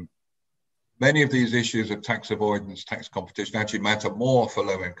many of these issues of tax avoidance, tax competition actually matter more for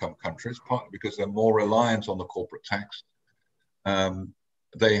low-income countries, partly because they're more reliant on the corporate tax.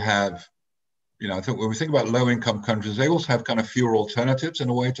 They have, I think when we think about low-income countries, they also have kind of fewer alternatives in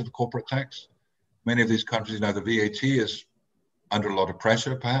a way to the corporate tax. Many of these countries, the VAT is under a lot of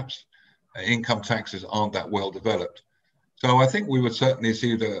pressure, perhaps. Income taxes aren't that well developed. So I think we would certainly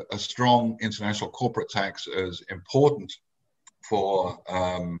see a strong international corporate tax as important for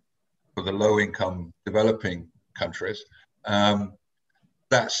the low-income developing countries.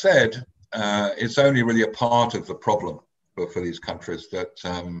 That said, it's only really a part of the problem for these countries that,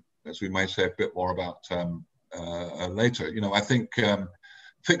 as we may say a bit more about later, I think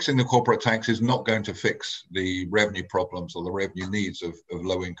fixing the corporate tax is not going to fix the revenue problems or the revenue needs of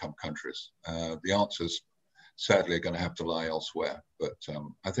low-income countries. The answers sadly are going to have to lie elsewhere. But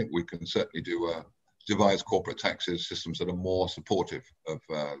I think we can certainly devise corporate taxes systems that are more supportive of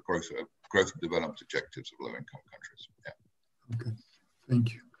growth and development objectives of low-income countries. Yeah. Okay,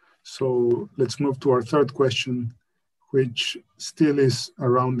 thank you. So let's move to our third question, which still is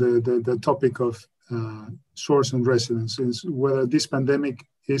around the topic of source and residence, is whether this pandemic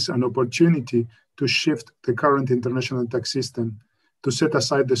is an opportunity to shift the current international tax system to set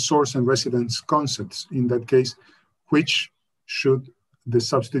aside the source and residence concepts. In that case, which should the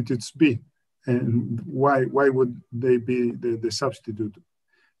substitutes be? And why would they be the substitute?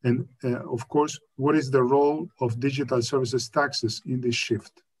 And of course, what is the role of digital services taxes in this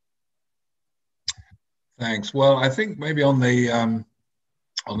shift? Thanks. Well, I think maybe on the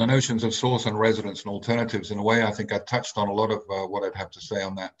notions of source and residence and alternatives, in a way, I think I touched on a lot of what I'd have to say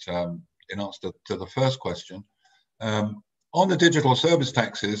on that in answer to the first question. On the digital service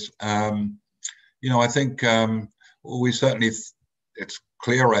taxes, I think we certainly, it's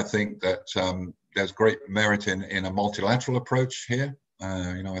clear, I think, that there's great merit in a multilateral approach here.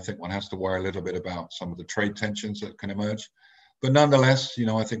 I think one has to worry a little bit about some of the trade tensions that can emerge. But nonetheless,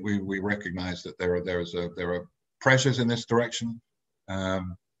 I think we recognize that there are pressures in this direction. But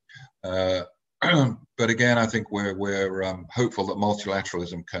again, I think we're hopeful that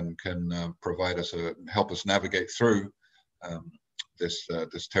multilateralism can provide us help us navigate through this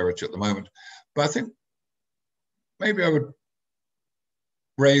territory at the moment. But I think maybe I would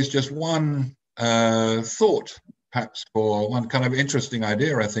raise just one thought, perhaps, for one kind of interesting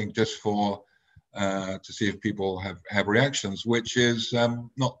idea, I think, just for to see if people have reactions, which is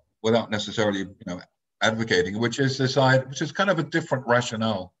not without necessarily advocating, which is kind of a different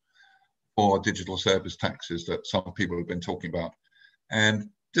rationale for digital service taxes that some people have been talking about. And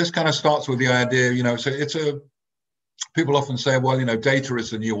this kind of starts with the idea, so people often say, well, data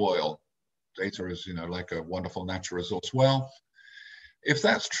is the new oil. Data is, like a wonderful natural resource. Well, if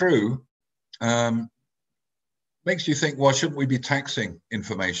that's true, makes you think, well, shouldn't we be taxing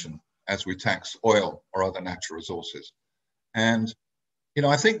information as we tax oil or other natural resources? And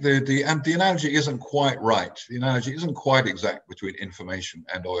I think the analogy isn't quite right. The analogy isn't quite exact between information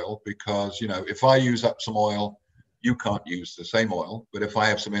and oil, because if I use up some oil, you can't use the same oil. But if I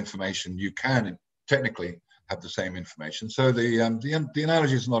have some information, you can technically have the same information. So the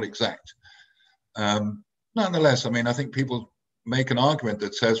analogy is not exact. Nonetheless, I think people make an argument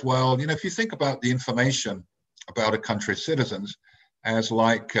that says, well, if you think about the information about a country's citizens as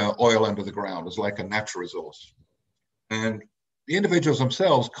like oil under the ground, as like a natural resource, and the individuals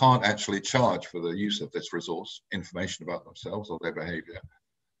themselves can't actually charge for the use of this resource, information about themselves or their behavior.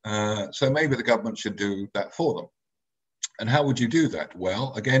 So maybe the government should do that for them. And how would you do that?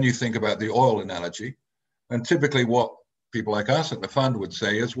 Well, again, you think about the oil analogy, and typically what people like us at the fund would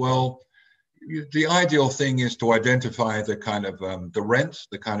say is, well, the ideal thing is to identify the kind of the rents,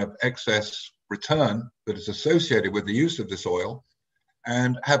 the kind of excess return that is associated with the use of this oil,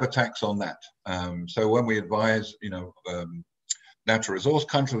 and have a tax on that. So when we advise, natural resource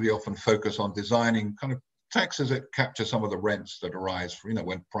countries, we often focus on designing kind of taxes that capture some of the rents that arise,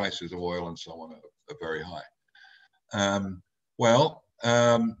 when prices of oil and so on are very high.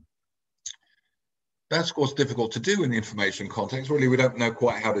 That's of course difficult to do in the information context. Really, we don't know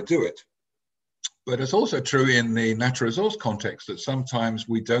quite how to do it. But it's also true in the natural resource context that sometimes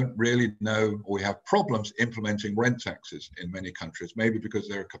we don't really know, or we have problems implementing rent taxes in many countries, maybe because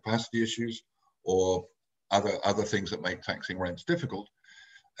there are capacity issues or other things that make taxing rents difficult.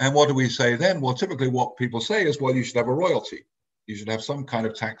 And what do we say then? Well, typically what people say is, well, you should have a royalty. You should have some kind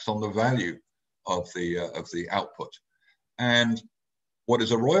of tax on the value of the output. And what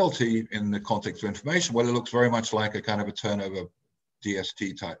is a royalty in the context of information? Well, it looks very much like a kind of a turnover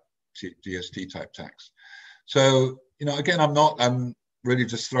DST type tax. So, again, I'm really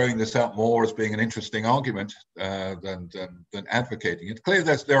just throwing this out more as being an interesting argument than advocating. It's clear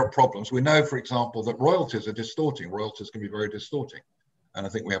that there are problems. We know, for example, that royalties are distorting. Royalties can be very distorting. And I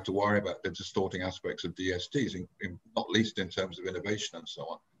think we have to worry about the distorting aspects of DSTs, not least in terms of innovation and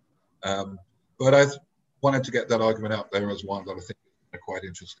so on. But I wanted to get that argument out there as one that I think is quite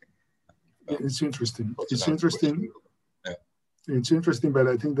interesting. It's interesting. It's interesting. Yeah. It's interesting, but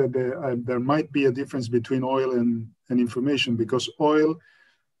I think that there might be a difference between oil and information, because oil,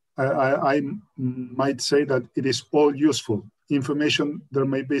 I might say that it is all useful. Information, there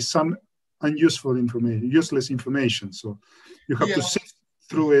may be some unuseful information, useless information. So you have to sift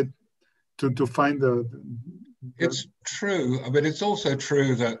through it to find the. It's true, but it's also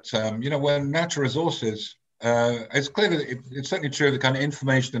true that, when natural resources, it's clear that it's certainly true that kind of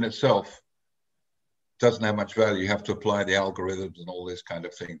information in itself doesn't have much value. You have to apply the algorithms and all this kind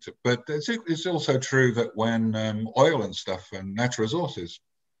of thing. But it's also true that when oil and stuff and natural resources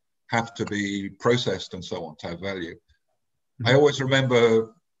have to be processed and so on to have value. Mm-hmm. I always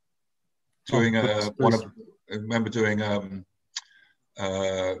remember doing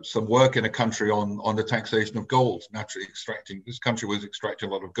some work in a country on the taxation of gold, naturally extracting. This country was extracting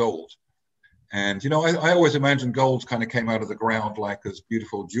a lot of gold. And, I always imagined gold kind of came out of the ground like as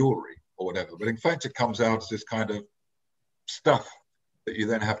beautiful jewelry or whatever. But in fact, it comes out as this kind of stuff that you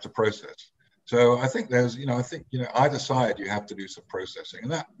then have to process. So I think there's, either side you have to do some processing.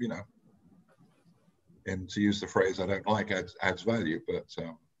 And that, and to use the phrase I don't like, adds value. But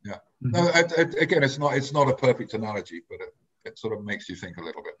yeah. Mm-hmm. No, again, it's not a perfect analogy, but it sort of makes you think a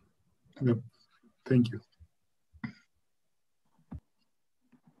little bit. Yep. Thank you.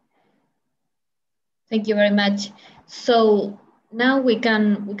 Thank you very much. So now we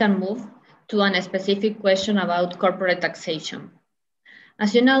can move to a specific question about corporate taxation.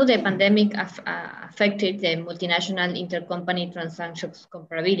 As you know, the pandemic affected the multinational intercompany transactions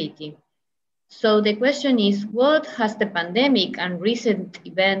comparability. So the question is, what has the pandemic and recent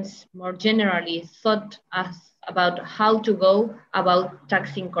events more generally taught us about how to go about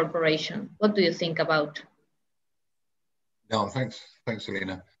taxing corporations? What do you think about? No, thanks,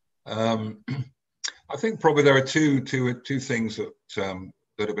 Celina. I think probably there are two things that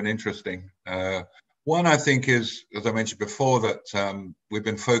have been interesting. One, I think, is, as I mentioned before, that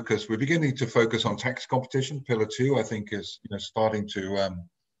we're beginning to focus on tax competition. Pillar 2, I think, is starting to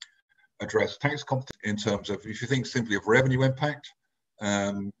address tax competition in terms of, if you think simply of revenue impact,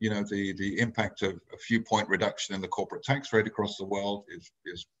 You know, the impact of a few point reduction in the corporate tax rate across the world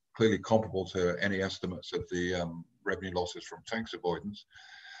is clearly comparable to any estimates of the revenue losses from tax avoidance.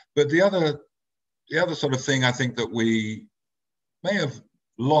 But the other sort of thing I think that we may have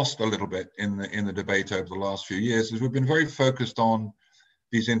lost a little bit in the debate over the last few years is we've been very focused on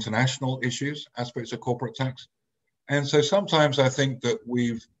these international issues, aspects of corporate tax. And so sometimes I think that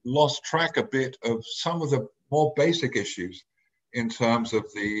we've lost track a bit of some of the more basic issues in terms of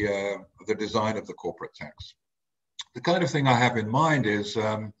the design of the corporate tax. The kind of thing I have in mind is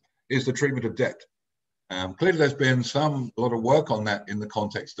the treatment of debt. Clearly there's been a lot of work on that in the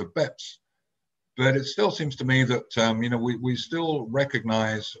context of BEPS, but it still seems to me that you know, we still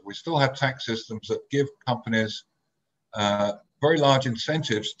recognize, we still have tax systems that give companies very large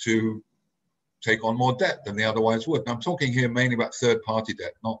incentives to take on more debt than they otherwise would. And I'm talking here mainly about third-party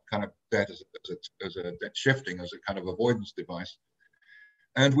debt, not kind of debt as a debt shifting, as a kind of avoidance device.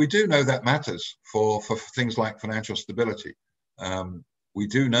 And we do know that matters for things like financial stability. We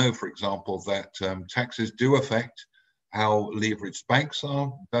do know, for example, that taxes do affect how leveraged banks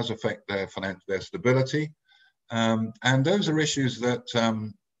are, does affect their stability. And those are issues that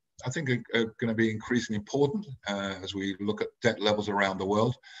I think are going to be increasingly important as we look at debt levels around the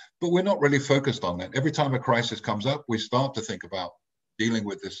world, but we're not really focused on that. Every time a crisis comes up, we start to think about dealing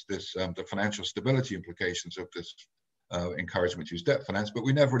with the financial stability implications of this encouragement to use debt finance, but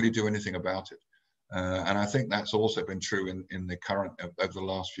we never really do anything about it. And I think that's also been true in the current, over the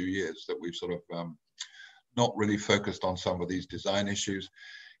last few years, that we've sort of not really focused on some of these design issues.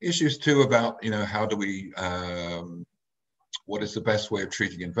 Issues too about, you know, how do we, what is the best way of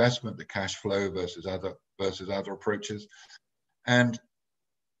treating investment, the cash flow versus other approaches. And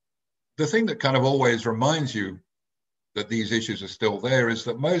the thing that kind of always reminds you that these issues are still there is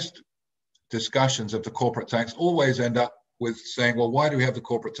that most discussions of the corporate tax always end up with saying, well, why do we have the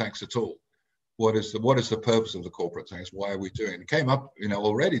corporate tax at all? What is the purpose of the corporate tax? Why are we doing it? It came up, you know,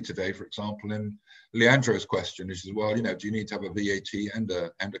 already today, for example, in Leandro's question, which is, well, you know, do you need to have a VAT and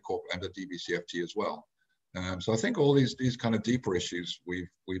a DBCFT as well? So I think all these kind of deeper issues we've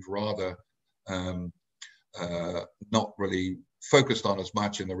rather not really focused on as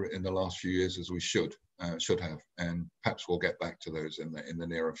much in the last few years as we should have, and perhaps we'll get back to those in the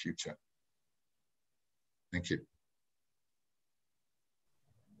nearer future. Thank you.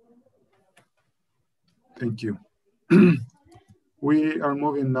 Thank you. We are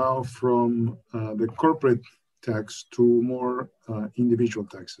moving now from the corporate tax to more individual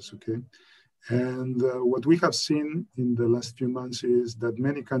taxes, okay? And what we have seen in the last few months is that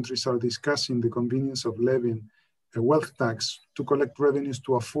many countries are discussing the convenience of levying a wealth tax to collect revenues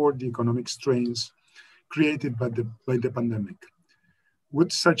to afford the economic strains created by the pandemic.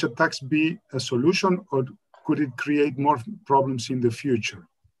 Would such a tax be a solution, or could it create more problems in the future?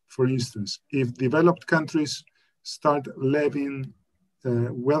 For instance, if developed countries start levying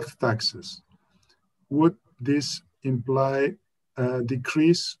wealth taxes, would this imply a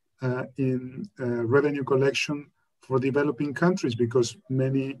decrease in revenue collection for developing countries, because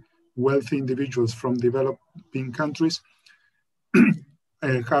many wealthy individuals from developing countries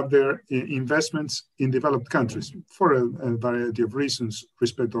have their investments in developed countries for a variety of reasons,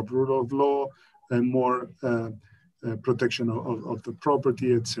 respect of rule of law and more protection of the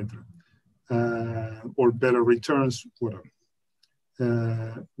property, etc., or better returns, whatever.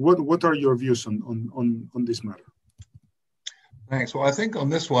 What are your views on this matter? Thanks. Well, I think on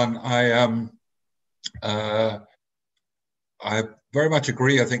this one, I very much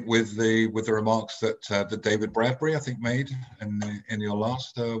agree. I think with the remarks that David Bradbury, I think, made in your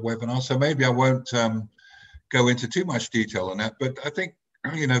last webinar. So maybe I won't go into too much detail on that. But I think,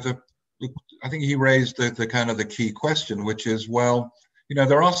 you know, I think he raised the kind of the key question, which is, well, you know,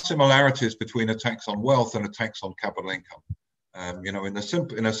 there are similarities between a tax on wealth and a tax on capital income. You know, in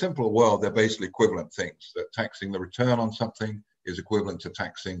a simple world, they're basically equivalent things. That taxing the return on something is equivalent to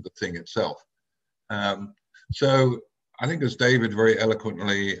taxing the thing itself. So I think, as David very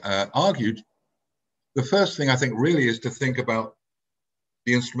eloquently argued, the first thing I think really is to think about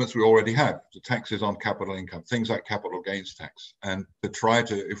the instruments we already have, the taxes on capital income, things like capital gains tax, and to try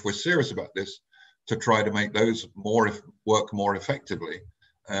to, if we're serious about this, to try to make those work more effectively,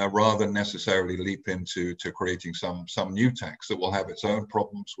 rather than necessarily leap into creating some new tax that will have its own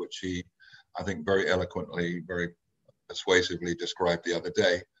problems, which he, I think, very eloquently, very persuasively described the other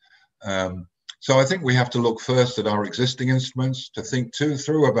day. So I think we have to look first at our existing instruments, to think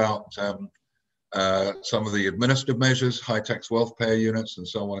through about some of the administrative measures, high tax wealth payer units, and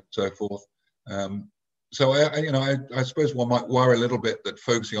so on and so forth. So I suppose one might worry a little bit that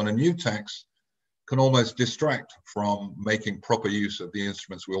focusing on a new tax can almost distract from making proper use of the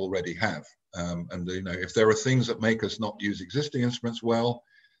instruments we already have. And if there are things that make us not use existing instruments well,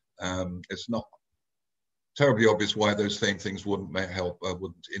 it's not terribly obvious why those same things wouldn't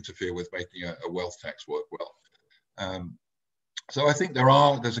wouldn't interfere with making a wealth tax work well. So I think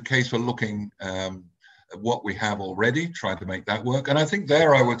there's a case for looking at what we have already, trying to make that work. And I think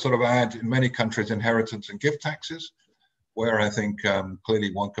there I would sort of add, in many countries, inheritance and gift taxes, where I think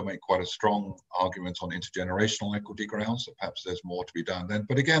clearly one can make quite a strong argument on intergenerational equity grounds, that perhaps there's more to be done then.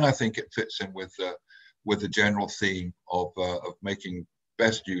 But again, I think it fits in with the general theme of making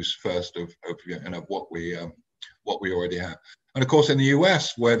best use first of what we already have. And of course, in the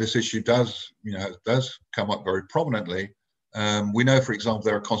US, where this issue does come up very prominently, we know, for example,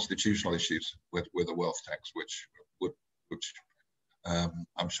 there are constitutional issues with a wealth tax, which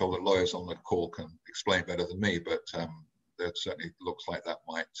I'm sure the lawyers on the call can explain better than me, but it certainly looks like that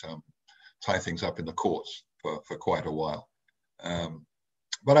might tie things up in the courts for quite a while.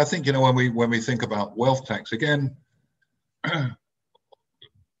 But I think, when we think about wealth tax, again,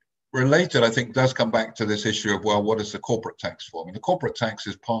 related, I think, does come back to this issue of, well, what is the corporate tax for? I mean, the corporate tax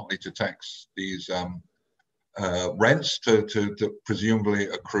is partly to tax these rents to presumably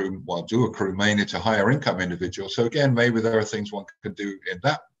accrue mainly to higher income individuals. So again, maybe there are things one could do in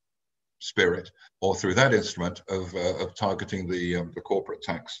that spirit or through that instrument of targeting the corporate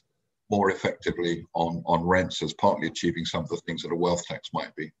tax more effectively on rents, as partly achieving some of the things that a wealth tax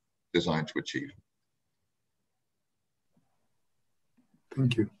might be designed to achieve.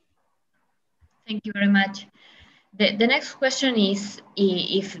 Thank you. Thank you very much. The next question is,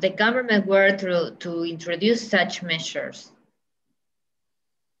 if the government were to introduce such measures,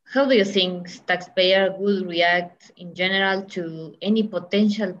 how do you think taxpayers would react in general to any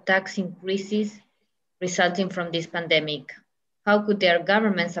potential tax increases resulting from this pandemic? How could their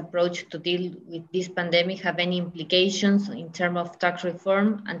government's approach to deal with this pandemic have any implications in terms of tax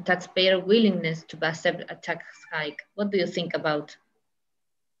reform and taxpayer willingness to accept a tax hike? What do you think about?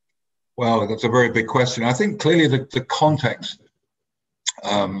 Well, that's a very big question. I think clearly the context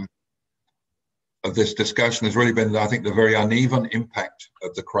of this discussion has really been, I think, the very uneven impact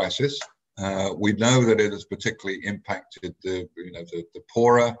of the crisis. We know that it has particularly impacted the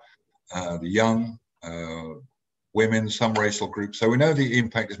poorer, the young, women, some racial groups. So we know the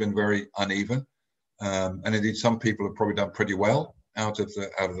impact has been very uneven, and indeed some people have probably done pretty well out of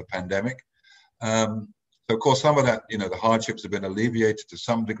the pandemic. So of course, some of that, the hardships have been alleviated to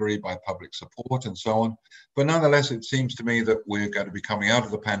some degree by public support and so on. But nonetheless, it seems to me that we're going to be coming out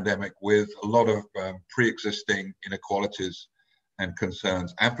of the pandemic with a lot of pre-existing inequalities and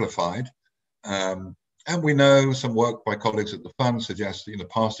concerns amplified. And we know some work by colleagues at the fund suggests that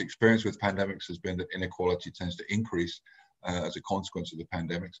past experience with pandemics has been that inequality tends to increase as a consequence of the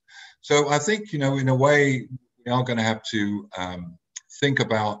pandemics. So I think, in a way, we are going to have to think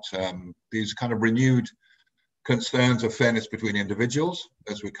about these kind of renewed concerns of fairness between individuals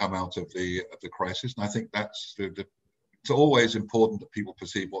as we come out of the crisis. And I think that's it's always important that people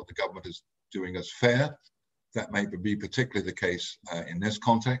perceive what the government is doing as fair. That may be particularly the case in this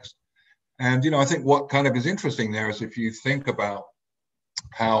context. And, I think what kind of is interesting there is if you think about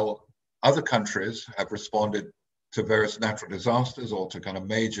how other countries have responded to various natural disasters or to kind of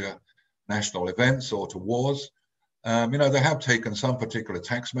major national events or to wars, they have taken some particular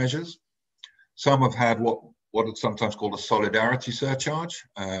tax measures. Some have had what is sometimes called a solidarity surcharge,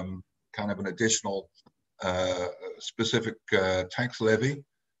 kind of an additional specific tax levy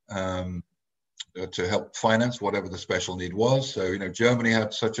to help finance whatever the special need was. So, Germany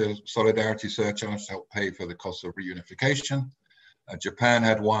had such a solidarity surcharge to help pay for the cost of reunification. Japan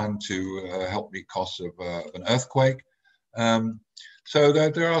had one to help meet costs of an earthquake. So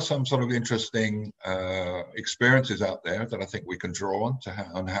there are some sort of interesting experiences out there that I think we can draw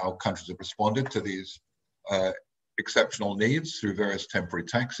on how countries have responded to these exceptional needs through various temporary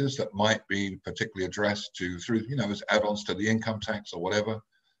taxes that might be particularly addressed through as add-ons to the income tax or whatever,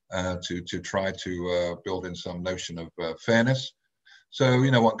 to try to build in some notion of fairness. So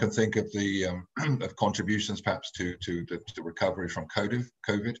one can think of the of contributions perhaps to the recovery from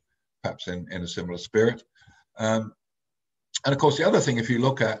COVID, perhaps in a similar spirit. And of course, the other thing, if you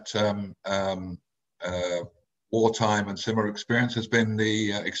look at wartime and similar experience, has been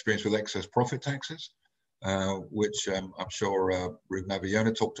the experience with excess profit taxes, which I'm sure Ruth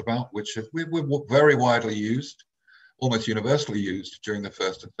Naviona talked about, which were very widely used, almost universally used during the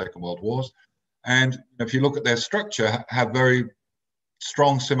First and Second World Wars. And if you look at their structure, have very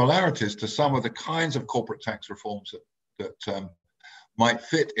strong similarities to some of the kinds of corporate tax reforms that might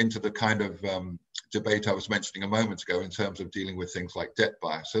fit into the kind of debate I was mentioning a moment ago in terms of dealing with things like debt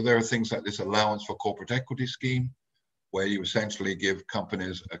bias. So there are things like this allowance for corporate equity scheme, where you essentially give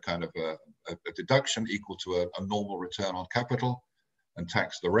companies a kind of a deduction equal to a normal return on capital and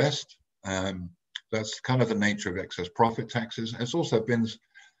tax the rest. That's kind of the nature of excess profit taxes. It's also been,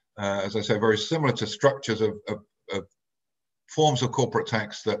 as I say, very similar to structures of forms of corporate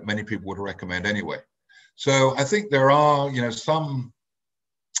tax that many people would recommend anyway. So I think there are, some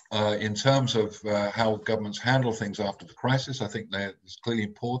in terms of how governments handle things after the crisis. I think that is clearly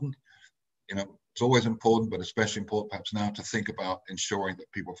important. It's always important, but especially important perhaps now, to think about ensuring that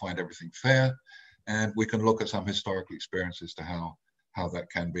people find everything fair, and we can look at some historical experiences to how that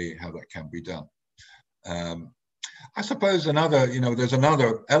can be done. I suppose there's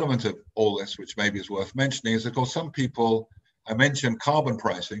another element of all this which maybe is worth mentioning is, of course, some people, I mentioned carbon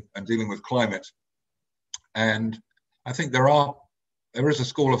pricing and dealing with climate, and I think there is a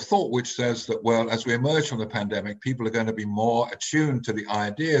school of thought which says that, well, as we emerge from the pandemic, people are going to be more attuned to the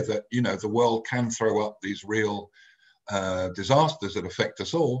idea that, the world can throw up these real disasters that affect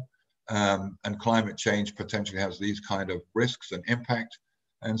us all, and climate change potentially has these kind of risks and impact.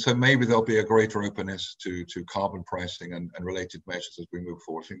 And so maybe there'll be a greater openness to carbon pricing and related measures as we move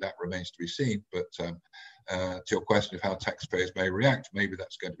forward. I think that remains to be seen. But to your question of how taxpayers may react, maybe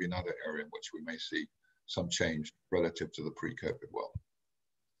that's going to be another area in which we may see some change relative to the pre-COVID world.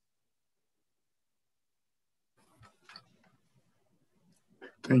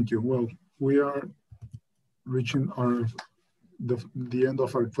 Thank you. Well, we are reaching the end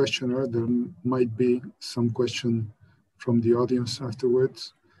of our questionnaire. There might be some question from the audience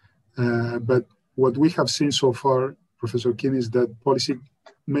afterwards. But what we have seen so far, Professor Kim, is that policy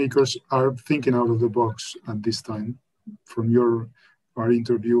makers are thinking out of the box at this time, from our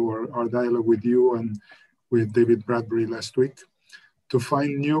interview or our dialogue with you and with David Bradbury last week, to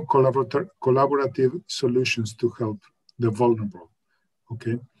find new collaborative solutions to help the vulnerable.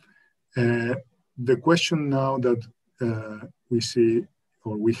 Okay. The question now that we see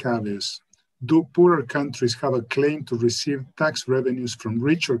or we have is, do poorer countries have a claim to receive tax revenues from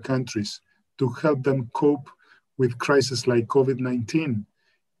richer countries to help them cope with crises like COVID-19?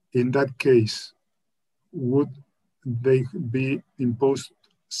 In that case, would they be imposed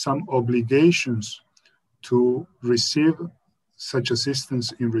some obligations to receive such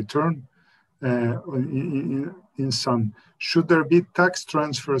assistance in return? In some, should there be tax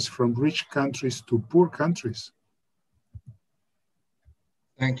transfers from rich countries to poor countries?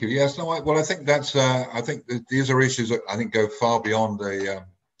 Thank you. Yes, no, well, I think that's. I think that these are issues that I think go far beyond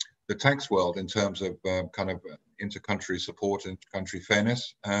the tax world in terms of kind of inter-country support and country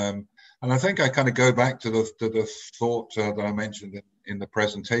fairness. And I think I kind of go back to the thought that I mentioned in the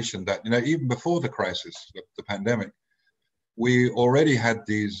presentation that even before the crisis, the pandemic, we already had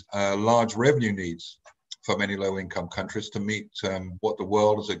these large revenue needs for many low-income countries to meet what the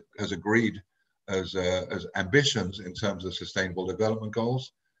world has agreed as ambitions in terms of sustainable development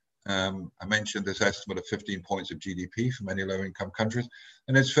goals. I mentioned this estimate of 15 points of GDP for many low-income countries,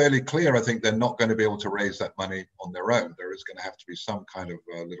 and it's fairly clear, I think, they're not going to be able to raise that money on their own. There is going to have to be some kind of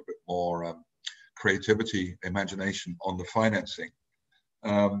a little bit more creativity, imagination on the financing.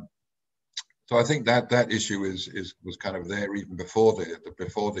 So I think that issue was kind of there even before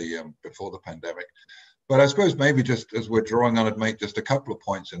the pandemic. But I suppose maybe just as we're drawing on it, make just a couple of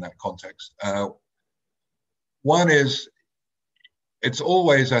points in that context. One is, it's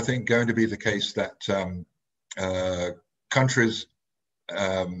always, I think, going to be the case that countries'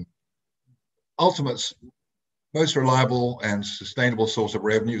 ultimate, most reliable and sustainable source of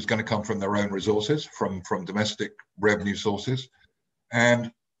revenue is going to come from their own resources, from domestic revenue sources.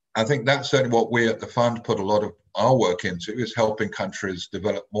 And I think that's certainly what we at the fund put a lot of our work into, is helping countries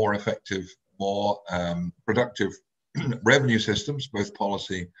develop more effective, more productive revenue systems, both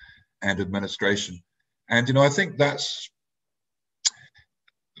policy and administration. And, I think that's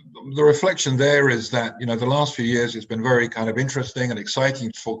the reflection there, is that, the last few years it's been very kind of interesting and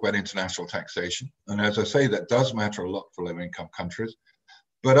exciting to talk about international taxation. And as I say, that does matter a lot for low-income countries.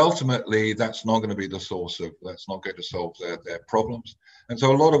 But ultimately, that's not going to be the source of, that's not going to solve their problems. And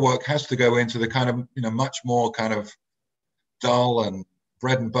so a lot of work has to go into the kind of, much more kind of dull and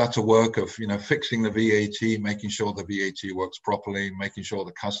bread and butter work of, fixing the VAT, making sure the VAT works properly, making sure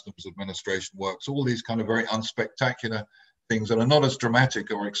the customs administration works, all these kind of very unspectacular things that are not as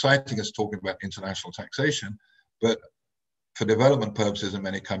dramatic or exciting as talking about international taxation, but for development purposes in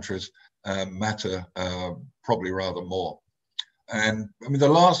many countries matter probably rather more. And I mean, the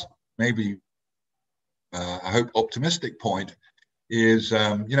last, maybe, I hope, optimistic point is,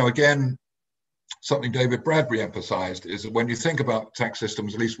 again, something David Bradbury emphasized, is that when you think about tax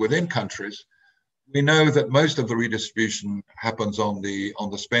systems, at least within countries, We know that most of the redistribution happens on the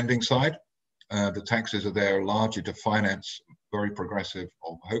spending side. The taxes are there largely to finance very progressive,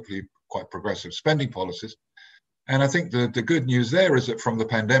 or hopefully quite progressive, spending policies. And I think the good news there is that from the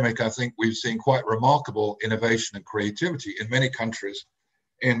pandemic, I think we've seen quite remarkable innovation and creativity in many countries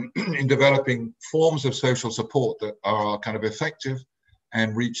in developing forms of social support that are kind of effective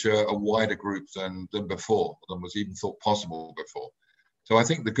and reach a wider group than before, than was even thought possible before. So I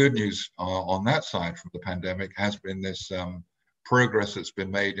think the good news on that side from the pandemic has been this progress that's been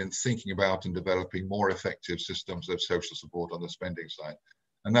made in thinking about and developing more effective systems of social support on the spending side.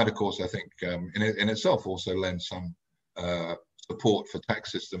 And that, of course, I think in itself also lends some support for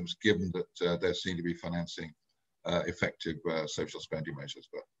tax systems, given that they seem to be financing effective social spending measures.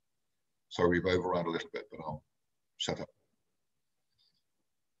 But sorry, we've overrun a little bit, but I'll shut up.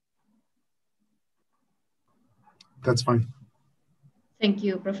 That's fine. Thank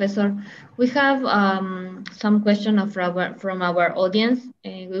you, Professor. We have some questions from our audience.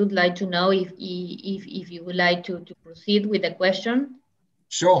 We would like to know if you would like to proceed with the question.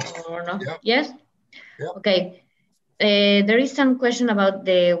 Sure. Or not? Yeah. Yes? Yeah. Okay. There is some question about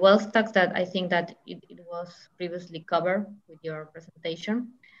the wealth tax that I think that it was previously covered with your presentation.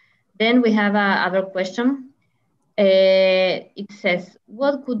 Then we have another question. It says,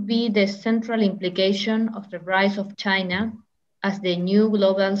 what could be the central implication of the rise of China as the new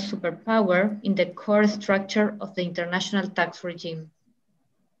global superpower in the core structure of the international tax regime?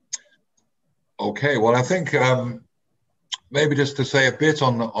 Okay, well, I think maybe just to say a bit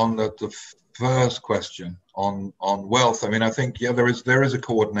on the first question on wealth. I mean, I think, yeah, there is a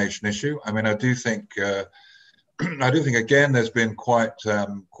coordination issue. I mean, I do think again, there's been quite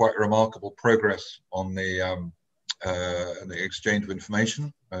remarkable progress on the exchange of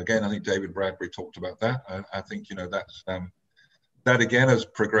information. Again, I think David Bradbury talked about that. I think, you know, that again has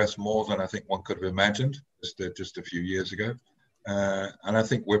progressed more than I think one could have imagined just a few years ago. And I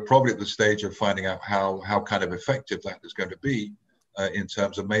think we're probably at the stage of finding out how kind of effective that is going to be in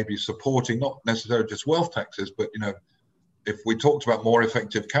terms of maybe supporting not necessarily just wealth taxes, but, you know, if we talked about more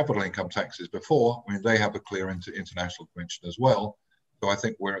effective capital income taxes before, I mean, they have a clear international dimension as well. So I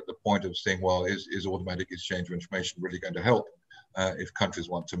think we're at the point of saying, well, is automatic exchange of information really going to help if countries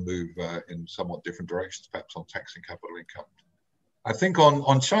want to move in somewhat different directions, perhaps on taxing capital income? I think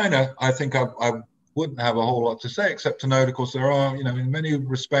on China, I think I wouldn't have a whole lot to say, except to note, of course, there are, you know, in many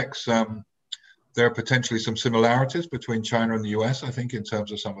respects, there are potentially some similarities between China and the US, I think, in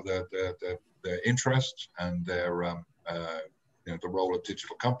terms of some of their interests and their, you know, the role of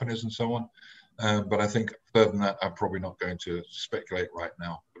digital companies and so on. But I think further than that, I'm probably not going to speculate right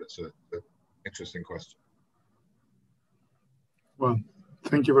now, but it's an interesting question. Well,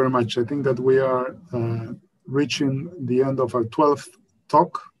 thank you very much. I think that we are reaching the end of our 12th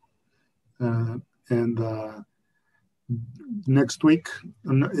talk. And next week,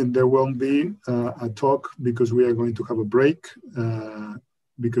 there won't be a talk because we are going to have a break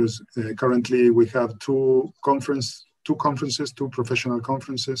because currently we have two professional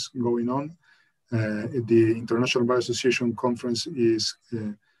conferences going on. The International Bar Association conference is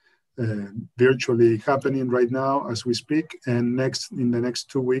virtually happening right now as we speak. And in the next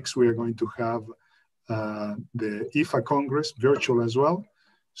 2 weeks, we are going to have the IFA Congress virtual as well.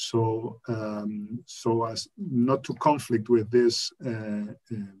 So, so as not to conflict with these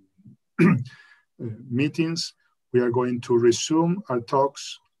meetings, we are going to resume our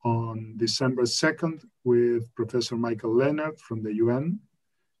talks on December 2nd with Professor Michael Leonard from the UN.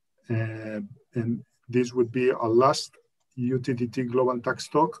 And this would be our last UTDT Global Tax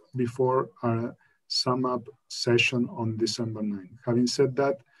Talk before our sum up session on December 9th. Having said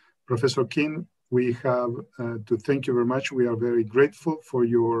that, Professor King, we have to thank you very much. We are very grateful for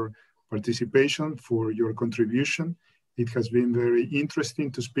your participation, for your contribution. It has been very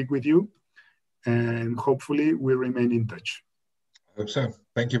interesting to speak with you, and hopefully we remain in touch. I hope so.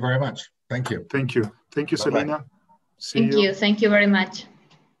 Thank you very much. Thank you. Thank you. Thank you, Bye-bye. Celina. Thank you. Thank you very much.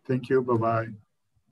 Thank you. Bye-bye.